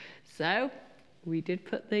 So we did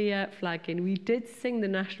put the flag in. We did sing the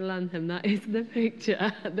national anthem. That is the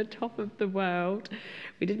picture at the top of the world.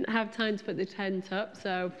 We didn't have time to put the tent up,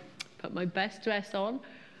 so put my best dress on.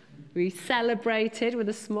 We celebrated with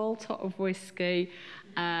a small tot of whiskey,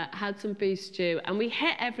 had some beef stew, and we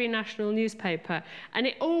hit every national newspaper. And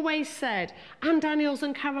it always said, Anne Daniels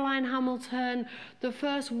and Caroline Hamilton, the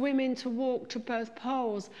first women to walk to both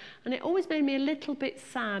poles. And it always made me a little bit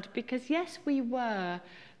sad because, yes, we were,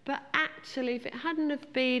 but actually, if it hadn't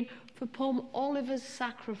have been for Paul Oliver's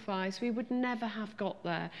sacrifice, we would never have got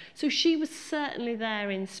there. So she was certainly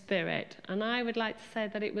there in spirit. And I would like to say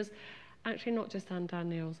that it was actually not just Anne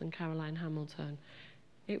Daniels and Caroline Hamilton.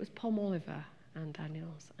 It was Pom Oliver, Anne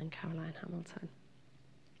Daniels and Caroline Hamilton.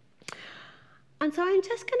 And so I'm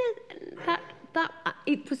just going to,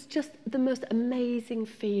 it was just the most amazing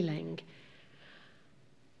feeling.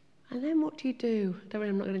 And then what do you do? Don't worry,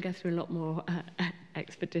 I'm not going to go through a lot more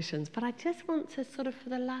expeditions, but I just want to sort of, for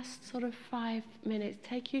the last sort of 5 minutes,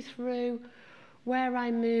 take you through where I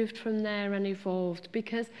moved from there and evolved,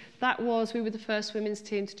 because we were the first women's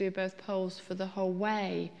team to do both poles for the whole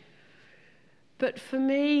way. But for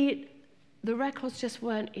me, the records just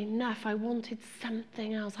weren't enough. I wanted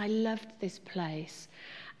something else. I loved this place.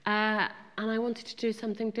 And I wanted to do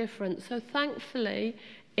something different. So thankfully,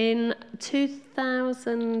 In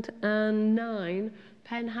 2009,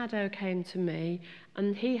 Pen Haddow came to me,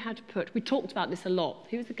 and he had put, we talked about this a lot.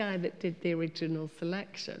 He was the guy that did the original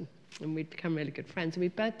selection, and we'd become really good friends, and we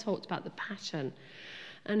both talked about the passion.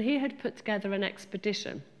 And he had put together an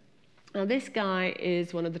expedition. Now, this guy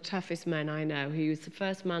is one of the toughest men I know. He was the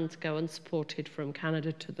first man to go unsupported from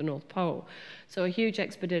Canada to the North Pole. So a huge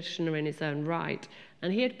expeditioner in his own right.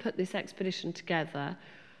 And he had put this expedition together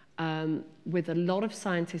with a lot of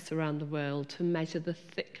scientists around the world to measure the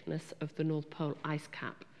thickness of the North Pole ice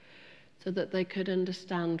cap so that they could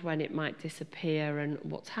understand when it might disappear and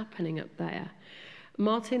what's happening up there.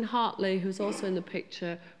 Martin Hartley, who's also in the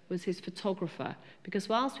picture, was his photographer, because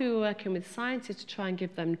whilst we were working with scientists to try and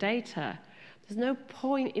give them data, there's no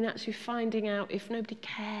point in actually finding out if nobody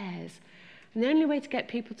cares. And the only way to get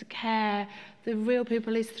people to care, the real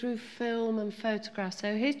people, is through film and photographs.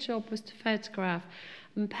 So his job was to photograph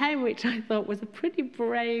and Pen, which I thought was a pretty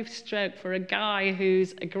brave stroke for a guy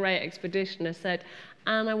who's a great expeditioner, said,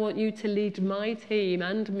 "Anne, I want you to lead my team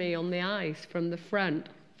and me on the ice from the front."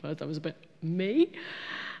 First I was a bit, me?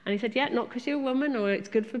 And he said, "Yeah, not because you're a woman or it's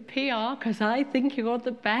good for PR, because I think you're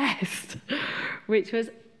the best," which was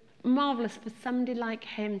marvellous for somebody like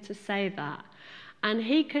him to say that. And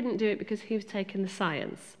he couldn't do it because he was taking the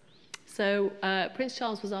science. So Prince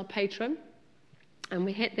Charles was our patron, and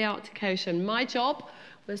we hit the Arctic Ocean. My job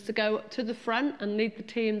was to go to the front and lead the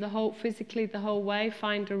team physically the whole way,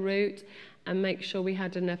 find a route, and make sure we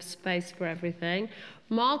had enough space for everything.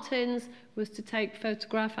 Martin's was to take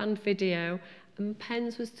photograph and video, and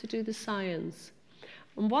Pen's was to do the science.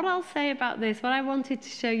 And what I'll say about this, what I wanted to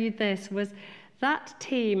show you this, was that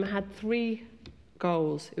team had 3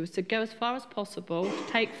 goals. It was to go as far as possible, to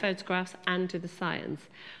take photographs and do the science.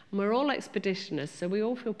 And we're all expeditioners, so we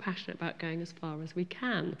all feel passionate about going as far as we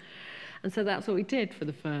can. And so that's what we did for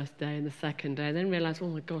the first day and the second day, and then realised, oh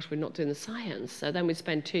my gosh, we're not doing the science. So then we'd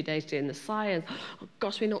spend 2 days doing the science. Oh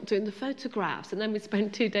gosh, we're not doing the photographs. And then we'd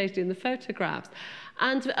spend 2 days doing the photographs.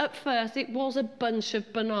 And at first, it was a bunch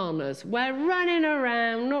of bananas. We're running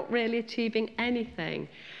around, not really achieving anything.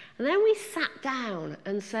 And then we sat down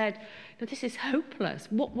and said, no, this is hopeless.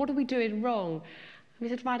 What are we doing wrong? And we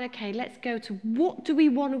said, right, okay, let's go to what do we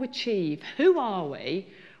want to achieve? Who are we?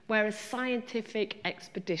 We're a scientific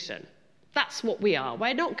expedition. That's what we are.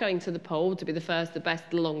 We're not going to the pole to be the first, the best,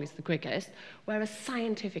 the longest, the quickest. We're a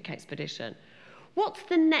scientific expedition. What's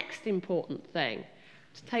the next important thing?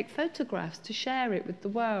 To take photographs, to share it with the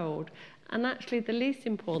world. And actually the least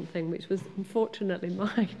important thing, which was unfortunately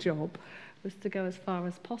my job, was to go as far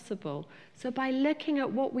as possible. So by looking at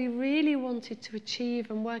what we really wanted to achieve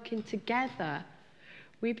and working together,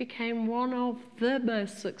 we became one of the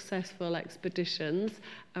most successful expeditions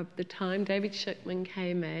of the time. David Shuckman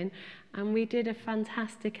came in, and we did a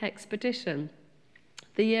fantastic expedition.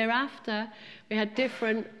 The year after, we had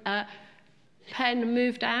different... Pen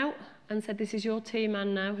moved out and said, this is your team,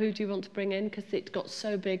 Anne, now. Who do you want to bring in? Because it got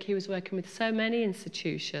so big, he was working with so many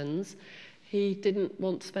institutions. He didn't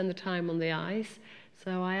want to spend the time on the ice.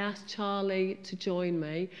 So I asked Charlie to join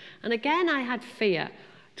me. And again, I had fear.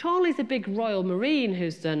 Charlie's a big Royal Marine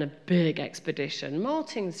who's done a big expedition.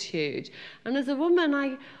 Martin's huge. And as a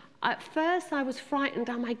woman, at first I was frightened.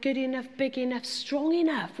 Am I good enough, big enough, strong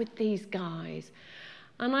enough with these guys?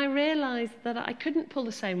 And I realised that I couldn't pull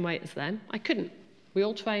the same weight as them. I couldn't. We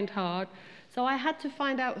all trained hard. So I had to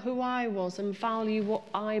find out who I was and value what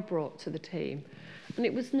I brought to the team. And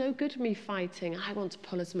it was no good me fighting, I want to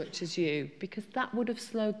pull as much as you, because that would have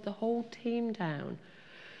slowed the whole team down.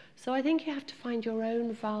 So I think you have to find your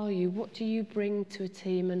own value. What do you bring to a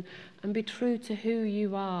team, and be true to who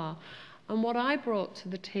you are? And what I brought to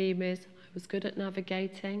the team is I was good at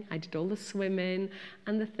navigating. I did all the swimming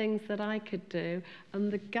and the things that I could do. And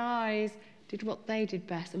the guys did what they did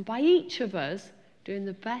best. And by each of us doing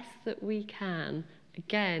the best that we can,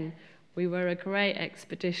 again, we were a great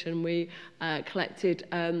expedition. We collected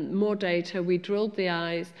more data. We drilled the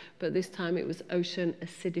ice, but this time it was ocean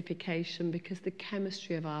acidification because the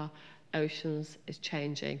chemistry of our oceans is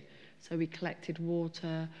changing. So we collected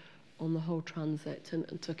water on the whole transit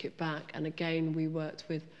and took it back. And again, we worked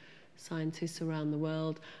with scientists around the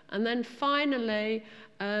world. And then finally,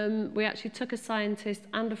 we actually took a scientist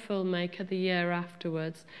and a filmmaker the year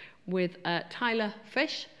afterwards with Tyler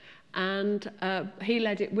Fish, and he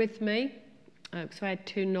led it with me. So I had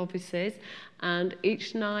 2 novices, and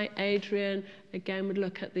each night Adrian again would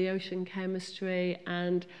look at the ocean chemistry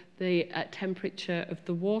and the temperature of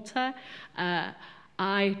the water.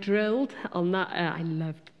 I drilled on that. I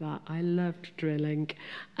loved that. I loved drilling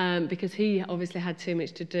because he obviously had too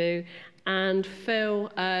much to do. And Phil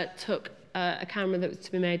took a camera that was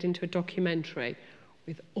to be made into a documentary,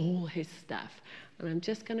 with all his stuff. And I'm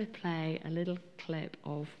just going to play a little clip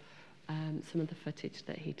of some of the footage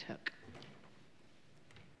that he took.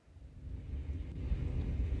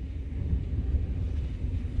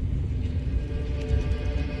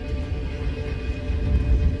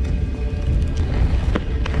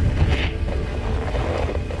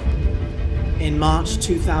 In March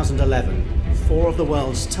 2011, 4 of the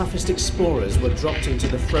world's toughest explorers were dropped into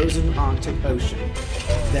the frozen Arctic Ocean.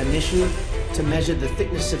 Their mission? To measure the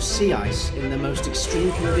thickness of sea ice in the most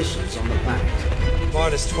extreme conditions on the planet.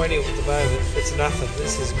 Minus 20 at the moment, it's nothing.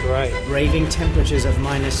 This is great. Braving temperatures of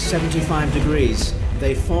minus 75 degrees,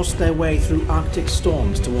 they forced their way through Arctic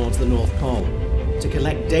storms towards the North Pole to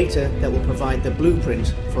collect data that will provide the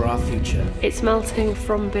blueprint for our future. It's melting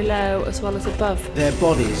from below as well as above. Their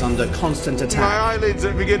bodies under constant attack. My eyelids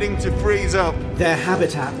are beginning to freeze up. Their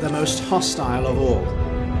habitat the most hostile of all.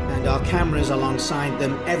 And our cameras alongside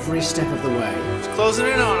them every step of the way. It's closing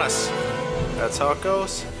in on us. That's how it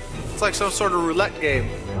goes. It's like some sort of roulette game.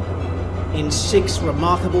 In 6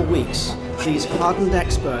 remarkable weeks, these hardened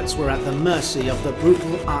experts were at the mercy of the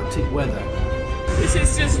brutal Arctic weather. This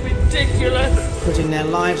is just ridiculous. Putting their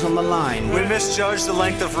lives on the line. We misjudged the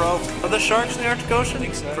length of rope. Are there sharks in the Arctic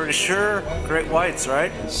Ocean? Pretty sure. Great whites,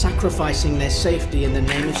 right? Sacrificing their safety in the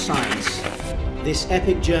name of science. This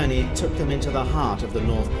epic journey took them into the heart of the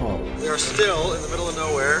North Pole. We are still in the middle of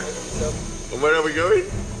nowhere. And where are we going?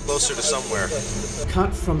 Closer to somewhere.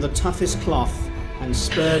 Cut from the toughest cloth and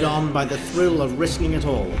spurred on by the thrill of risking it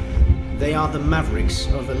all. They are the mavericks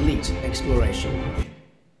of elite exploration.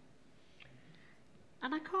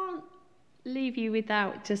 And I can't leave you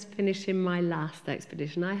without just finishing my last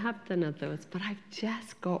expedition. I have done others, but I've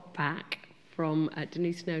just got back from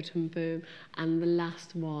Denise Notenboom and the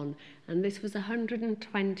last one. And this was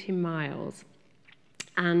 120 miles.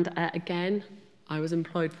 And again, I was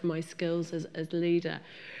employed for my skills as leader.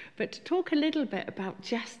 But to talk a little bit about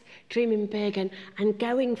just dreaming big and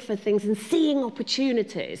going for things and seeing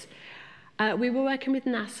opportunities. We were working with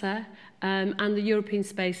NASA and the European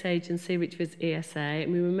Space Agency, which was ESA,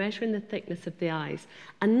 and we were measuring the thickness of the ice.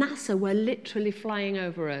 And NASA were literally flying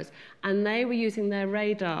over us, and they were using their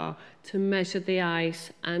radar to measure the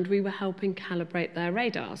ice, and we were helping calibrate their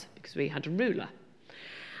radars because we had a ruler.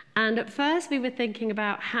 And at first we were thinking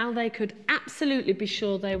about how they could absolutely be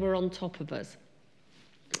sure they were on top of us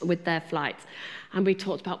with their flights. And we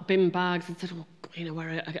talked about bin bags and said, oh, you know,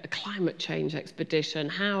 we're a climate change expedition.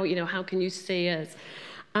 How can you see us?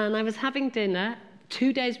 And I was having dinner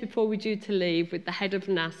 2 days before we were due to leave with the head of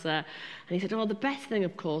NASA. And he said, oh, the best thing,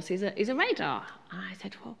 of course, is a radar. And I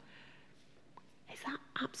said, well, is that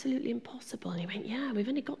absolutely impossible? And he went, yeah, we've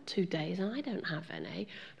only got 2 days and I don't have any.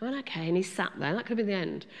 I went, okay. And he sat there. That could have been the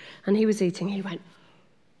end. And he was eating. He went,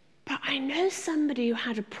 but I know somebody who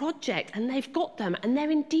had a project and they've got them and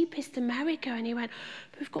they're in deepest America. And he went,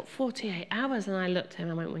 we've got 48 hours. And I looked at him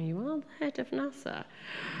and I went, well, you are the head of NASA.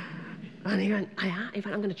 And he went, I'm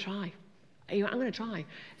going to try. He went, I'm going to try.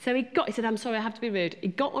 So he said, I'm sorry, I have to be rude. He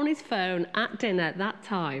got on his phone at dinner at that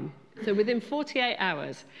time. So within 48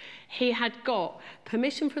 hours, he had got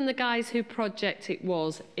permission from the guys whose project it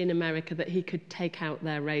was in America that he could take out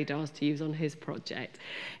their radars to use on his project.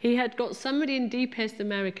 He had got somebody in deepest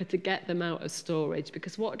America to get them out of storage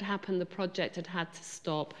because what had happened, the project had to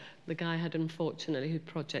stop. The guy had, unfortunately, whose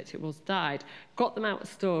project it was, died. Got them out of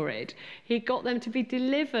storage. He got them to be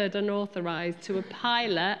delivered unauthorized to a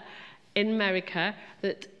pilot in America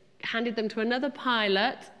that handed them to another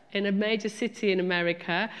pilot in a major city in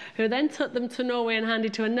America, who then took them to Norway and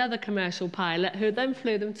handed to another commercial pilot, who then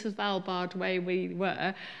flew them to Svalbard, where we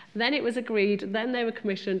were. Then it was agreed, then they were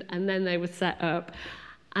commissioned, and then they were set up.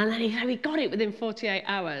 And then he got it within 48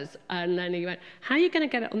 hours. And then he went, how are you going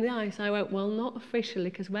to get it on the ice? I went, well, not officially,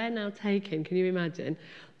 because we're now taking, can you imagine,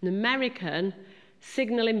 an American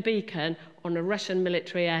signalling beacon on a Russian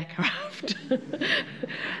military aircraft.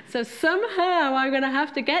 So somehow I'm going to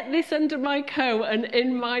have to get this under my coat and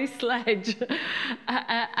in my sledge.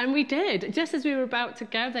 And we did. Just as we were about to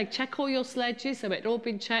go, they check all your sledges. So it had all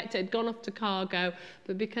been checked. It had gone off to cargo.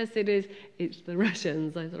 But because it's the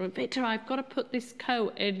Russians, I thought, Victor, I've got to put this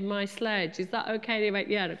coat in my sledge. Is that okay? And he went,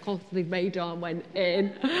 yeah. And of course, the radar went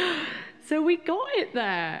in. So we got it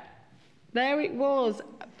there. There it was,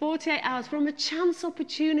 48 hours from a chance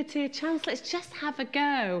opportunity, a chance, let's just have a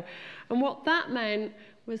go. And what that meant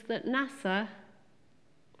was that NASA...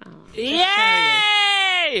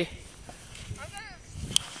 Yay!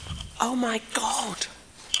 Oh my God,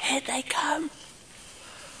 here they come. I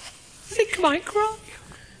think I might cry.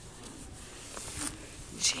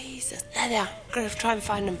 Jesus, there they are. I'm going to try and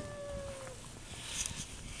find them.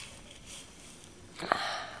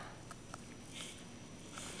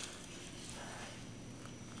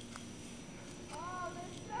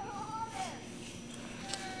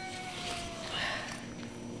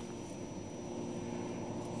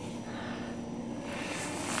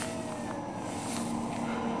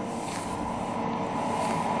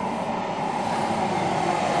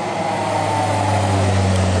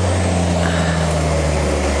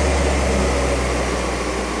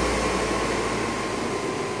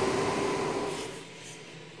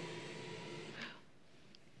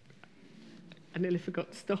 nearly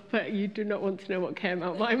forgot to stop it. You do not want to know what came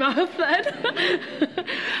out my mouth then.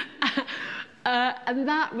 And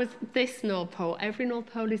that was this North Pole. Every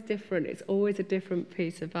North Pole is different. It's always a different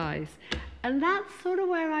piece of ice. And that's sort of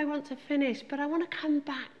where I want to finish. But I want to come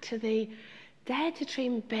back to the dare to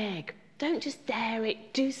dream big. Don't just dare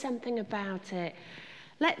it. Do something about it.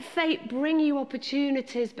 Let fate bring you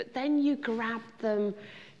opportunities, but then you grab them.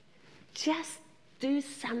 Just do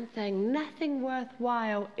something. Nothing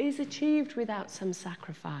worthwhile is achieved without some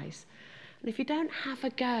sacrifice. And if you don't have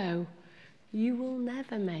a go, you will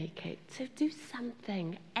never make it. So do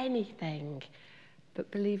something, anything,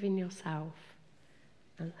 but believe in yourself.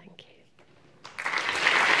 And thank you.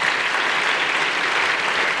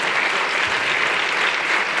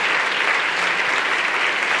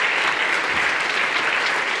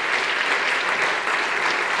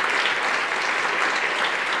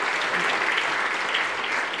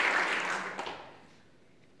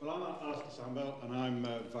 And I'm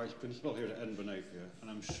Vice Principal here at Edinburgh Napier, and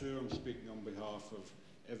I'm sure I'm speaking on behalf of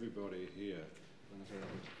everybody here when I say that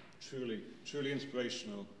was truly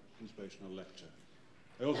inspirational lecture.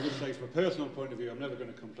 I also would say, from a personal point of view, I'm never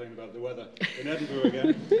going to complain about the weather in Edinburgh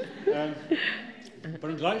again. But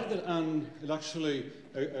I'm delighted that Anne had actually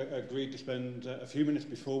agreed to spend a few minutes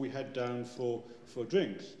before we head down for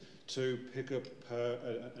drinks to pick up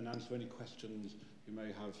and answer any questions you may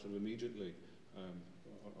have sort of immediately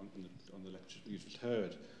on the lecture you just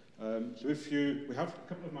heard. So we have a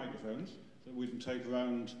couple of microphones that we can take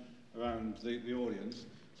around the audience.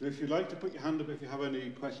 So if you'd like to put your hand up if you have any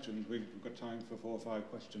questions, we've got time for 4 or 5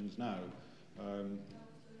 questions now.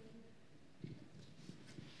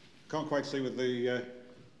 Can't quite see with the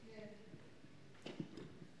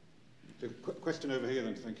question over here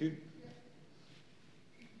then, thank you.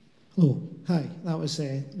 Hello, hi, that was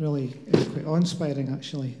really quite awe-inspiring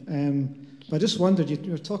actually. But I just wondered,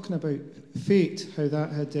 you were talking about fate, how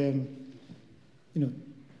that had,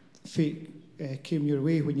 fate came your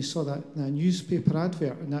way when you saw that newspaper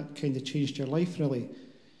advert, and that kind of changed your life really.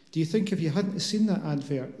 Do you think if you hadn't seen that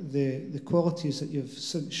advert, the qualities that you've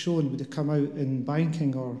since shown would have come out in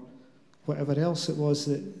banking or whatever else it was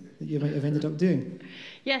that you might have ended up doing?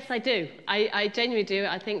 Yes, I do. I genuinely do.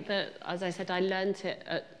 I think that, as I said, I learnt it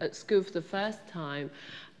at school for the first time.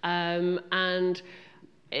 And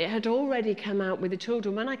it had already come out with the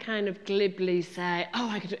children. When I kind of glibly say,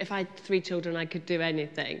 if I had 3 children, I could do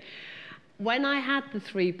anything. When I had the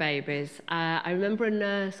 3 babies, I remember a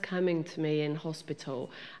nurse coming to me in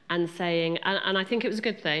hospital and saying, and I think it was a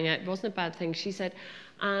good thing, it wasn't a bad thing, she said,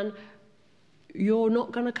 Anne, you're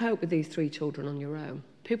not going to cope with these 3 children on your own.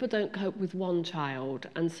 People don't cope with 1 child.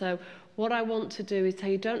 And so what I want to do is tell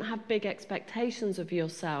you, don't have big expectations of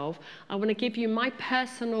yourself. I want to give you my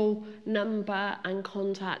personal number and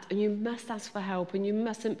contact, and you must ask for help, and you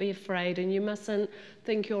mustn't be afraid, and you mustn't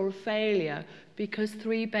think you're a failure, because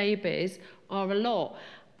 3 babies are a lot.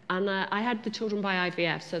 And I had the children by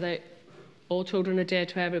IVF, so all children are dear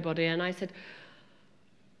to everybody. And I said,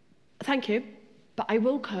 thank you, but I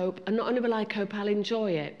will cope, and not only will I cope, I'll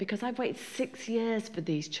enjoy it, because I've waited 6 years for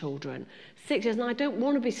these children. 6 years, and I don't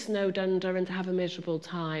want to be snowed under and to have a miserable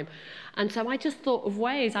time. And so I just thought of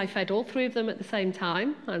ways. I fed all 3 of them at the same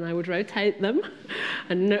time, and I would rotate them,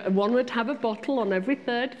 and one would have a bottle on every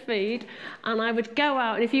 3rd feed, and I would go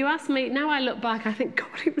out, and if you ask me, now I look back, I think,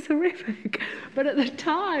 God, it was horrific. But at the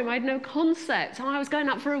time, I had no concept, and I was going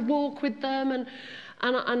out for a walk with them, and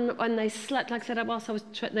when they slept, like I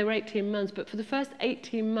said, they were 18 months, but for the first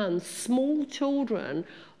 18 months, small children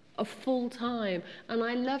are full time, and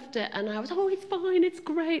I loved it, and I was, it's fine, it's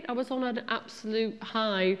great. I was on an absolute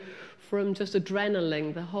high from just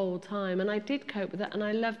adrenaline the whole time, and I did cope with it, and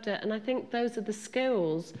I loved it, and I think those are the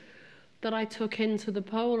skills that I took into the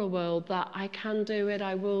polar world, that I can do it,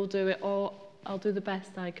 I will do it, or I'll do the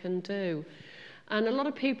best I can do. And a lot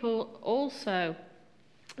of people also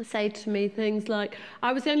say to me things like,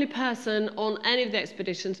 I was the only person on any of the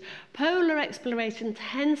expeditions. Polar exploration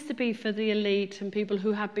tends to be for the elite and people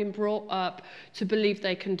who have been brought up to believe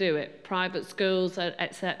they can do it, private schools,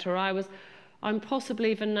 etc. I'm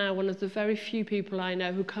possibly even now one of the very few people I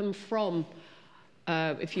know who come from,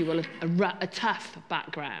 if you will, a tough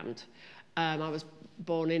background. I was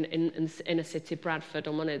born in a city, Bradford,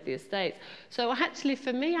 on one of the estates. So actually,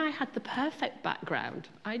 for me, I had the perfect background.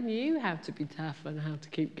 I knew how to be tough and how to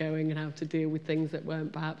keep going and how to deal with things that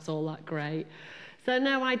weren't perhaps all that great. So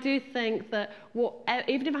no, I do think that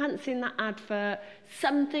even if I hadn't seen that advert,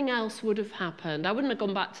 something else would have happened. I wouldn't have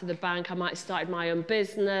gone back to the bank. I might have started my own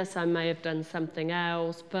business. I may have done something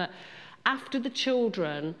else. But after the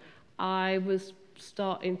children, I was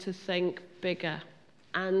starting to think bigger.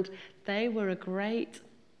 And they were a great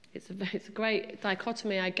it's a great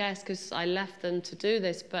dichotomy, I guess, because I left them to do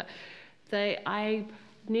this, but I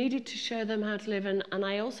needed to show them how to live, and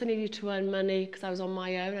I also needed to earn money because I was on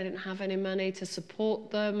my own. I didn't have any money to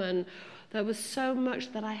support them, and there was so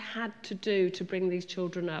much that I had to do to bring these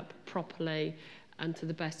children up properly and to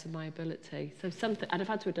the best of my ability. So I'd have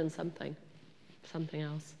had to have done something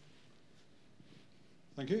else.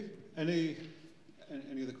 Thank you. Any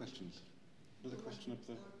other questions? Another question up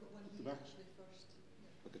the back?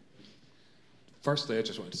 Okay. Firstly, I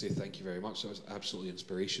just wanted to say thank you very much. That was absolutely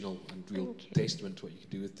inspirational and real testament to what you can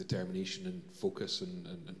do with determination and focus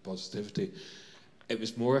and positivity. It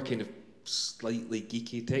was more a kind of slightly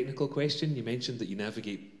geeky technical question. You mentioned that you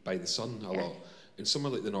navigate by the sun a lot. In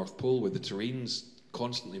somewhere like the North Pole, where the terrain's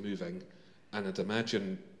constantly moving, and I'd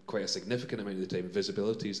imagine quite a significant amount of the time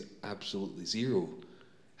visibility is absolutely zero.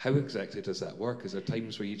 How exactly does that work? Is there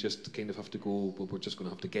times where you just kind of have to go, well, we're just going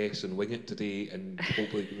to have to guess and wing it today and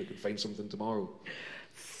hopefully we can find something tomorrow?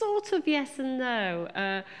 Sort of yes and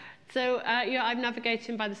no. I'm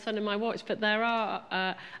navigating by the sun in my watch, but there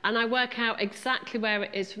are, and I work out exactly where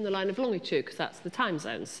it is from the line of longitude, because that's the time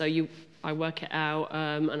zone. So I work it out,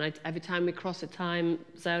 and every time we cross a time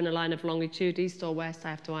zone, a line of longitude, east or west, I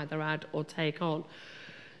have to either add or take on.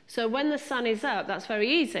 So when the sun is up, that's very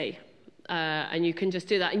easy. And you can just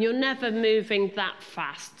do that. And you're never moving that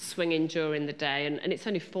fast, swinging during the day. And it's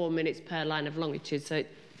only 4 minutes per line of longitude. So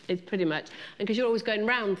it's pretty much, and because you're always going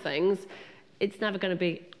round things, it's never going to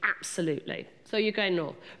be absolutely. So you're going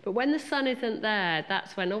north. But when the sun isn't there,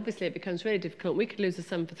 that's when obviously it becomes really difficult. We could lose the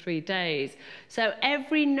sun for 3 days. So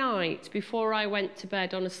every night before I went to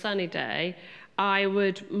bed on a sunny day, I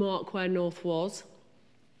would mark where north was.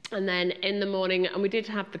 And then in the morning, and we did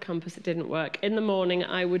have the compass, it didn't work. In the morning,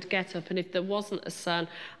 I would get up, and if there wasn't a sun,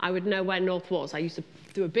 I would know where north was. I used to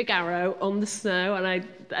do a big arrow on the snow, and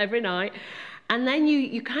every night. And then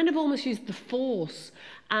you kind of almost used the force,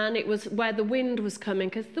 and it was where the wind was coming,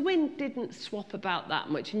 because the wind didn't swap about that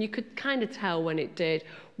much, and you could kind of tell when it did,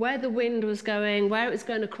 where the wind was going, where it was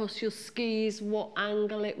going across your skis, what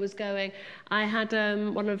angle it was going. I had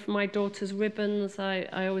one of my daughter's ribbons, I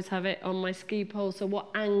always have it on my ski pole, so what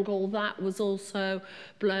angle that was also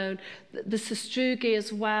blown. The sastrugi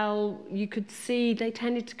as well, you could see they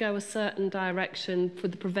tended to go a certain direction for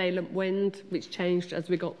the prevalent wind, which changed as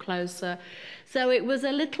we got closer. So it was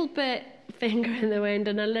a little bit finger in the wind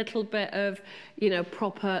and a little bit of,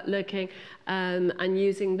 proper looking and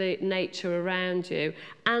using the nature around you.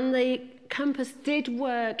 And the compass did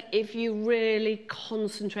work if you really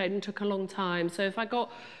concentrated and took a long time. So if I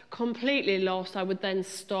got completely lost, I would then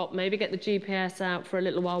stop, maybe get the GPS out for a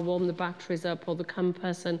little while, warm the batteries up or the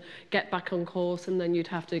compass and get back on course, and then you'd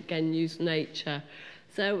have to again use nature.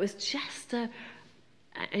 So it was just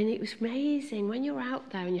and it was amazing when you're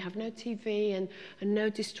out there and you have no TV and no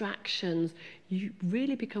distractions, you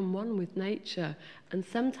really become one with nature. And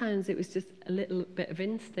sometimes it was just a little bit of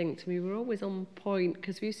instinct. We were always on point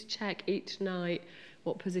because we used to check each night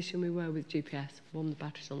what position we were with GPS, warm the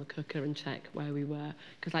batteries on the cooker and check where we were.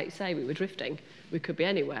 Because like you say, we were drifting. We could be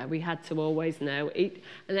anywhere. We had to always know. And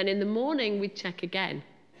then in the morning, we'd check again.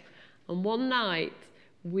 And one night,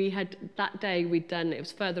 that day it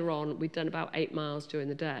was further on, we'd done about 8 miles during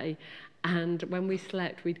the day, and when we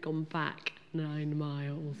slept we'd gone back 9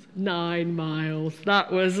 miles. 9 miles,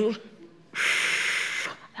 that was a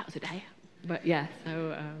day. But yeah,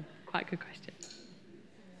 so quite a good question.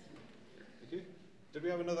 Thank you. Did we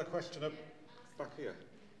have another question up back here?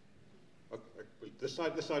 Okay, this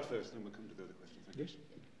side first, then we'll come to the other question. Thank you.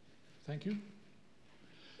 Thank you.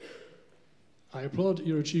 I applaud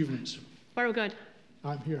your achievements. Where are we going?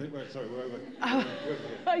 I'm here. Sorry, wait. Oh,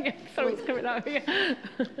 yeah, sorry, it's coming out here.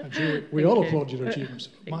 I'm sure we all applaud your achievements.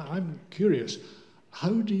 I'm curious, how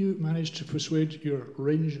do you manage to persuade your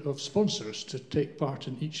range of sponsors to take part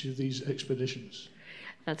in each of these expeditions?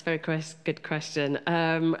 That's a very good question.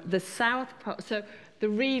 The South Pole, so the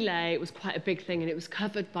relay was quite a big thing, and it was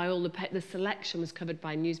covered by all the selection was covered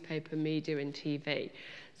by newspaper, media and TV.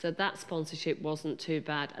 So that sponsorship wasn't too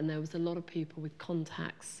bad, and there was a lot of people with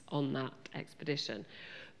contacts on that expedition.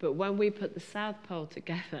 But when we put the South Pole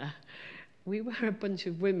together, we were a bunch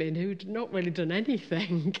of women who'd not really done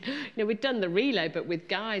anything. We'd done the relay, but with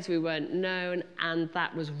guys we weren't known, and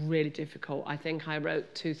that was really difficult. I think I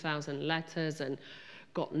wrote 2,000 letters and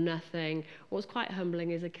got nothing. What was quite humbling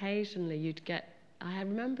is occasionally you'd get, I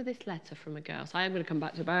remember this letter from a girl, so I am going to come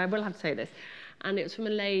back to it, but I will have to say this. And it was from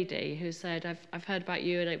a lady who said, I've heard about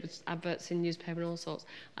you, and it was adverts in newspaper and all sorts.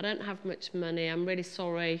 I don't have much money. I'm really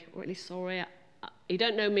sorry. you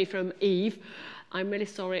don't know me from Eve. I'm really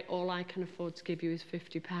sorry, all I can afford to give you is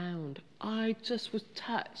 £50. I just was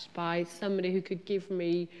touched by somebody who could give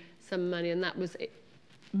me some money, and that was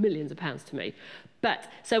millions of pounds to me. But,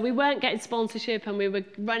 so we weren't getting sponsorship, and we were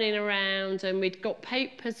running around, and we'd got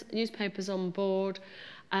newspapers on board,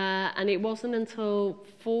 and it wasn't until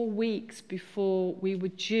 4 weeks before we were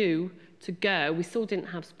due to go, we still didn't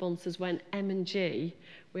have sponsors, when M&G,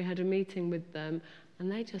 we had a meeting with them,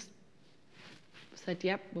 and they just said,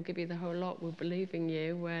 yep, we'll give you the whole lot, we'll believe in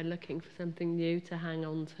you, we're looking for something new to hang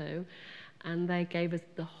on to. And they gave us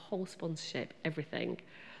the whole sponsorship, everything.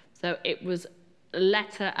 So it was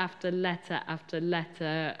letter after letter after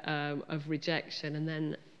letter of rejection, and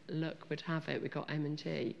then look, we'd have it, we got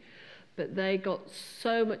M&G. But they got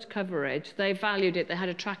so much coverage, they valued it, they had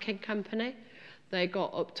a tracking company, they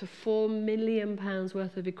got up to £4 million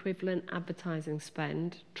worth of equivalent advertising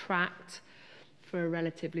spend, tracked, for a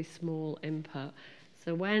relatively small input.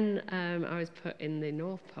 So when I was put in the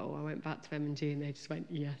North Pole, I went back to M&G and they just went,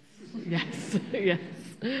 yes, yes, yes.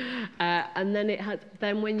 And then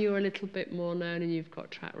then when you're a little bit more known and you've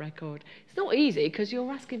got track record, it's not easy because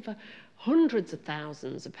you're asking for hundreds of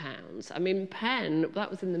thousands of pounds. I mean, Penn,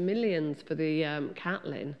 that was in the millions for the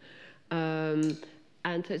Catlin. And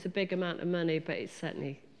so it's a big amount of money, but it's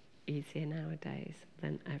certainly easier nowadays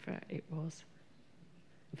than ever it was.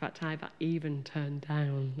 In fact, I've even turned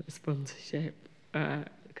down a sponsorship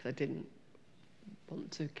because I didn't want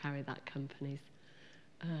to carry that company's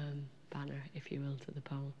banner, if you will, to the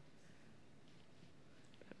pole.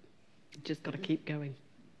 But just got to keep going.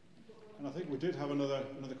 And I think we did have another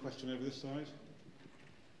question over this side.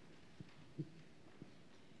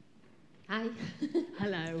 Hi.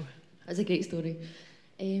 Hello. That's a great story.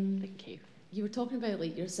 Thank you. You were talking about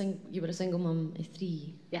like you were a single mum of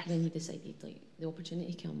 3 yes. when you decided like the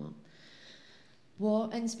opportunity came up.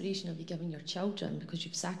 What inspiration have you given your children, because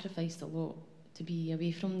you've sacrificed a lot to be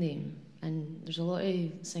away from them, and there's a lot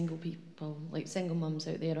of single people, like single mums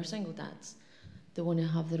out there or single dads, that want to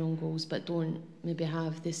have their own goals but don't maybe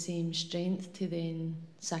have the same strength to then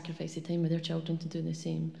sacrifice the time with their children to do the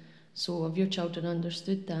same. So have your children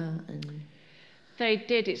understood that? And they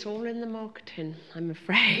did. It's all in the marketing, I'm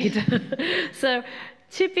afraid. So,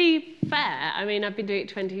 to be fair, I mean, I've been doing it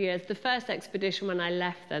 20 years. The first expedition, when I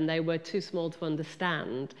left them, they were too small to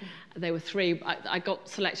understand. They were 3. I got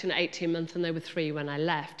selection at 18 months, and they were 3 when I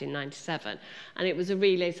left in 97. And it was a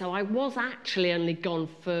relay, so I was actually only gone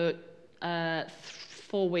for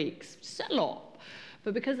 4 weeks. Just a lot.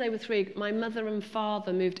 But because they were 3, my mother and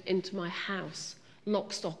father moved into my house,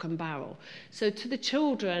 lock, stock and barrel. So to the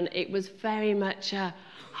children, it was very much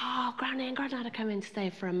Granny and Grandad are coming to stay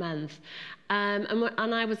for a month. And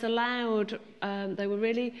I was allowed, they were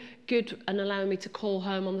really good in allowing me to call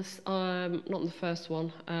home on the, not on the first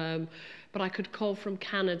one, but I could call from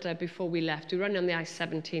Canada before we left. We were only on the ice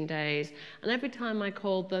 17 days. And every time I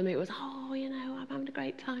called them, it was, oh, you know, I'm having a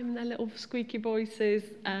great time in their little squeaky voices.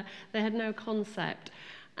 They had no concept.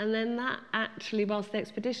 And then that actually, whilst the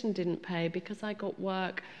expedition didn't pay, because I got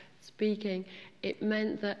work speaking, it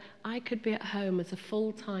meant that I could be at home as a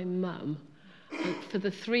full-time mum for the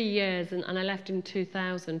 3 years, and I left in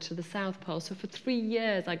 2000 to the South Pole. So for 3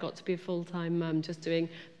 years, I got to be a full-time mum, just doing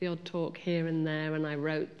the odd talk here and there, and I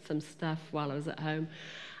wrote some stuff while I was at home.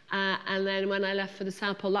 And then when I left for the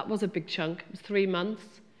South Pole, that was a big chunk. It was 3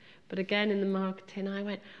 months. But again, in the marketing, I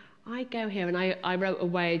went, I go here, and I wrote a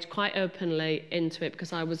wage quite openly into it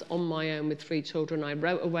because I was on my own with 3 children. I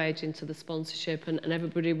wrote a wage into the sponsorship, and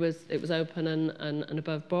everybody it was open and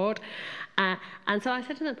above board. And so I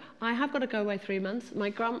said to them, I have got to go away 3 months.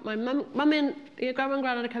 My mum and grandma and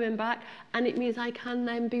granddad are coming back, and it means I can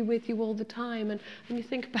then be with you all the time. And you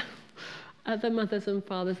think about other mothers and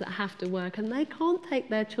fathers that have to work, and they can't take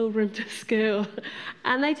their children to school,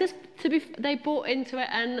 and they bought into it,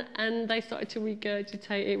 and they started to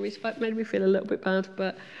regurgitate it, which made me feel a little bit bad.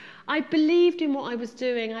 But I believed in what I was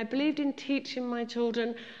doing. I believed in teaching my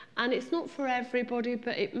children, and it's not for everybody,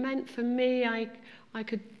 but it meant for me I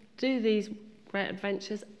could do these great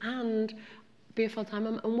adventures and be a full-time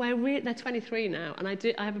mum. And they're 23 now, and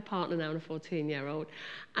I have a partner now and a 14-year-old,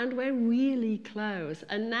 and we're really close.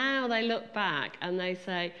 And now they look back and they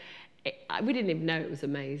say, we didn't even know it was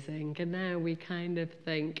amazing, and now we kind of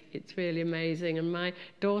think it's really amazing. And my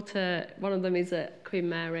daughter, one of them is at Queen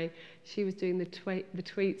Mary, she was doing the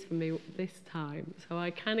tweets for me this time, so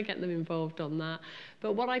I kind of get them involved on that.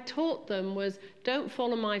 But what I taught them was, don't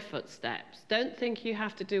follow my footsteps. Don't think you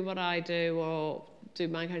have to do what I do or do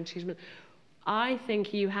my kind of achievement. I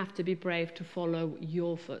think you have to be brave to follow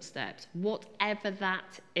your footsteps, whatever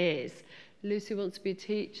that is. Lucy wants to be a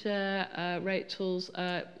teacher, Rachel's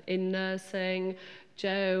in nursing,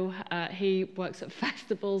 Joe, he works at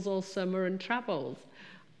festivals all summer and travels.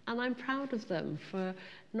 And I'm proud of them for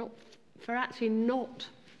actually not,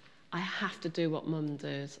 I have to do what mum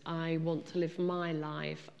does. I want to live my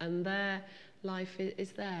life, and their life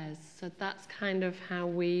is theirs. So that's kind of how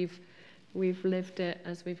we've lived it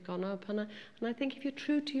as we've gone up. And I think if you're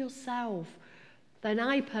true to yourself, then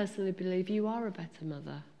I personally believe you are a better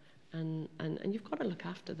mother. And you've got to look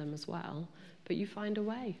after them as well, but you find a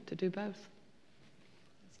way to do both.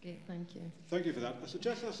 That's great, thank you. Thank you for that. I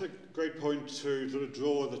suggest that's a great point to sort of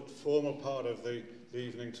draw the formal part of the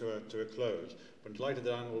evening to a close. But I'm delighted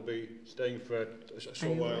that Anne will be staying for a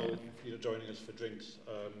short while, joining us for drinks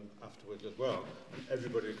afterwards as well. And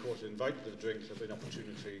everybody, of course, invited to the drinks. There'll be an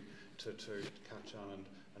opportunity to catch Anne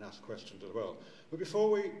and ask questions as well. But before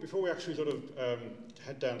we actually sort of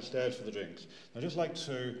head downstairs for the drinks, I'd just like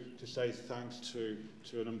to say thanks to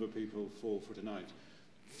a number of people for tonight.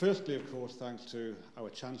 Firstly, of course, thanks to our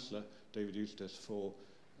Chancellor, David Eustace, for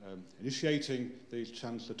initiating these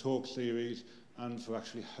Chancellor Talk series and for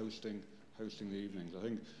actually hosting the evenings. I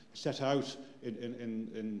think set out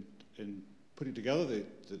in putting together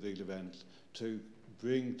these events to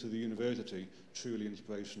bring to the university truly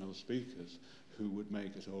inspirational speakers who would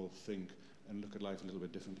make us all think and look at life a little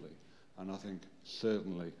bit differently. And I think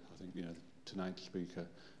certainly, tonight's speaker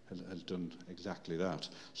has done exactly that.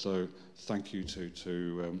 So thank you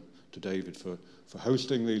to David for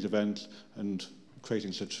hosting these events and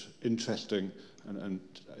creating such interesting and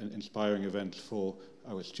inspiring events for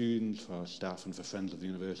our students, for our staff, and for friends of the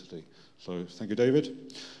university. So thank you,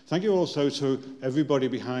 David. Thank you also to everybody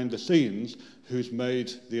behind the scenes who's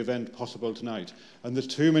made the event possible tonight. And there's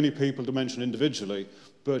too many people to mention individually,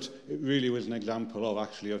 but it really was an example of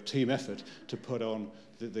actually a team effort to put on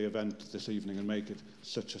the event this evening and make it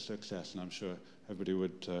such a success. And I'm sure everybody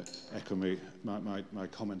would echo my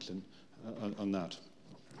comments on that.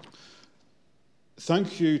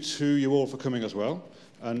 Thank you to you all for coming as well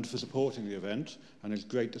and for supporting the event. And it's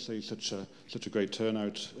great to see such a great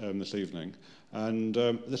turnout this evening. And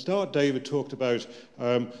at the start, David talked about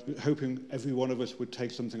hoping every one of us would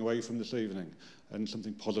take something away from this evening and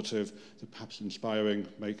something positive, that perhaps inspiring,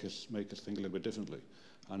 make us think a little bit differently.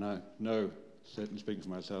 And I know, certainly speaking for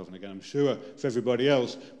myself, and again, I'm sure for everybody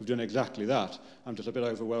else, we've done exactly that. I'm just a bit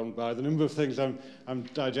overwhelmed by the number of things I'm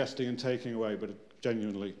digesting and taking away, but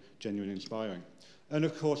genuinely inspiring. And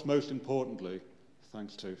of course, most importantly,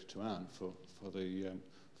 thanks to Anne for the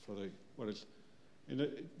what is,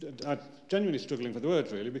 I'm genuinely struggling for the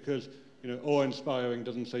words really, because awe-inspiring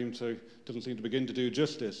doesn't seem to begin to do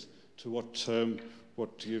justice to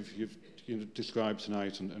what you've described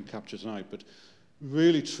tonight and captured tonight. But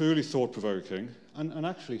really, truly thought-provoking and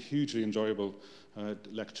actually hugely enjoyable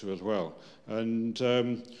lecture as well. And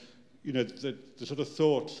the sort of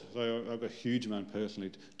thoughts I've a huge amount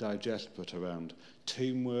personally to digest, but around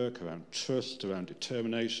teamwork, around trust, around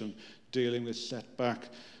determination, dealing with setback,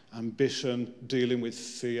 ambition, dealing with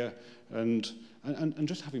fear, and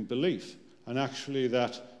just having belief, and actually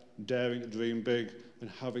that daring to dream big and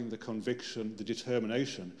having the conviction, the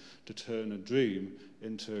determination to turn a dream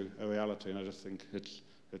into a reality. And I just think it's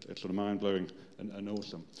sort of mind-blowing and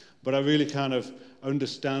awesome. But I really kind of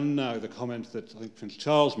understand now the comment that I think Prince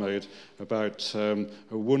Charles made about a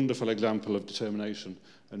wonderful example of determination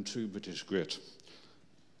and true British grit.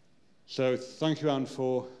 So thank you, Anne,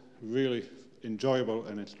 for a really enjoyable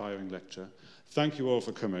and inspiring lecture. Thank you all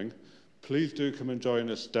for coming. Please do come and join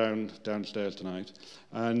us downstairs tonight.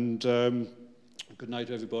 And good night,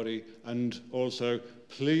 everybody. And also,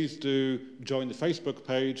 please do join the Facebook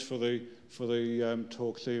page for the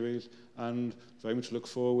talk series, and very much look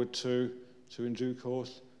forward to in due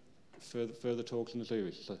course further talks in the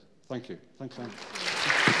series. So thank you. Thanks, Anne.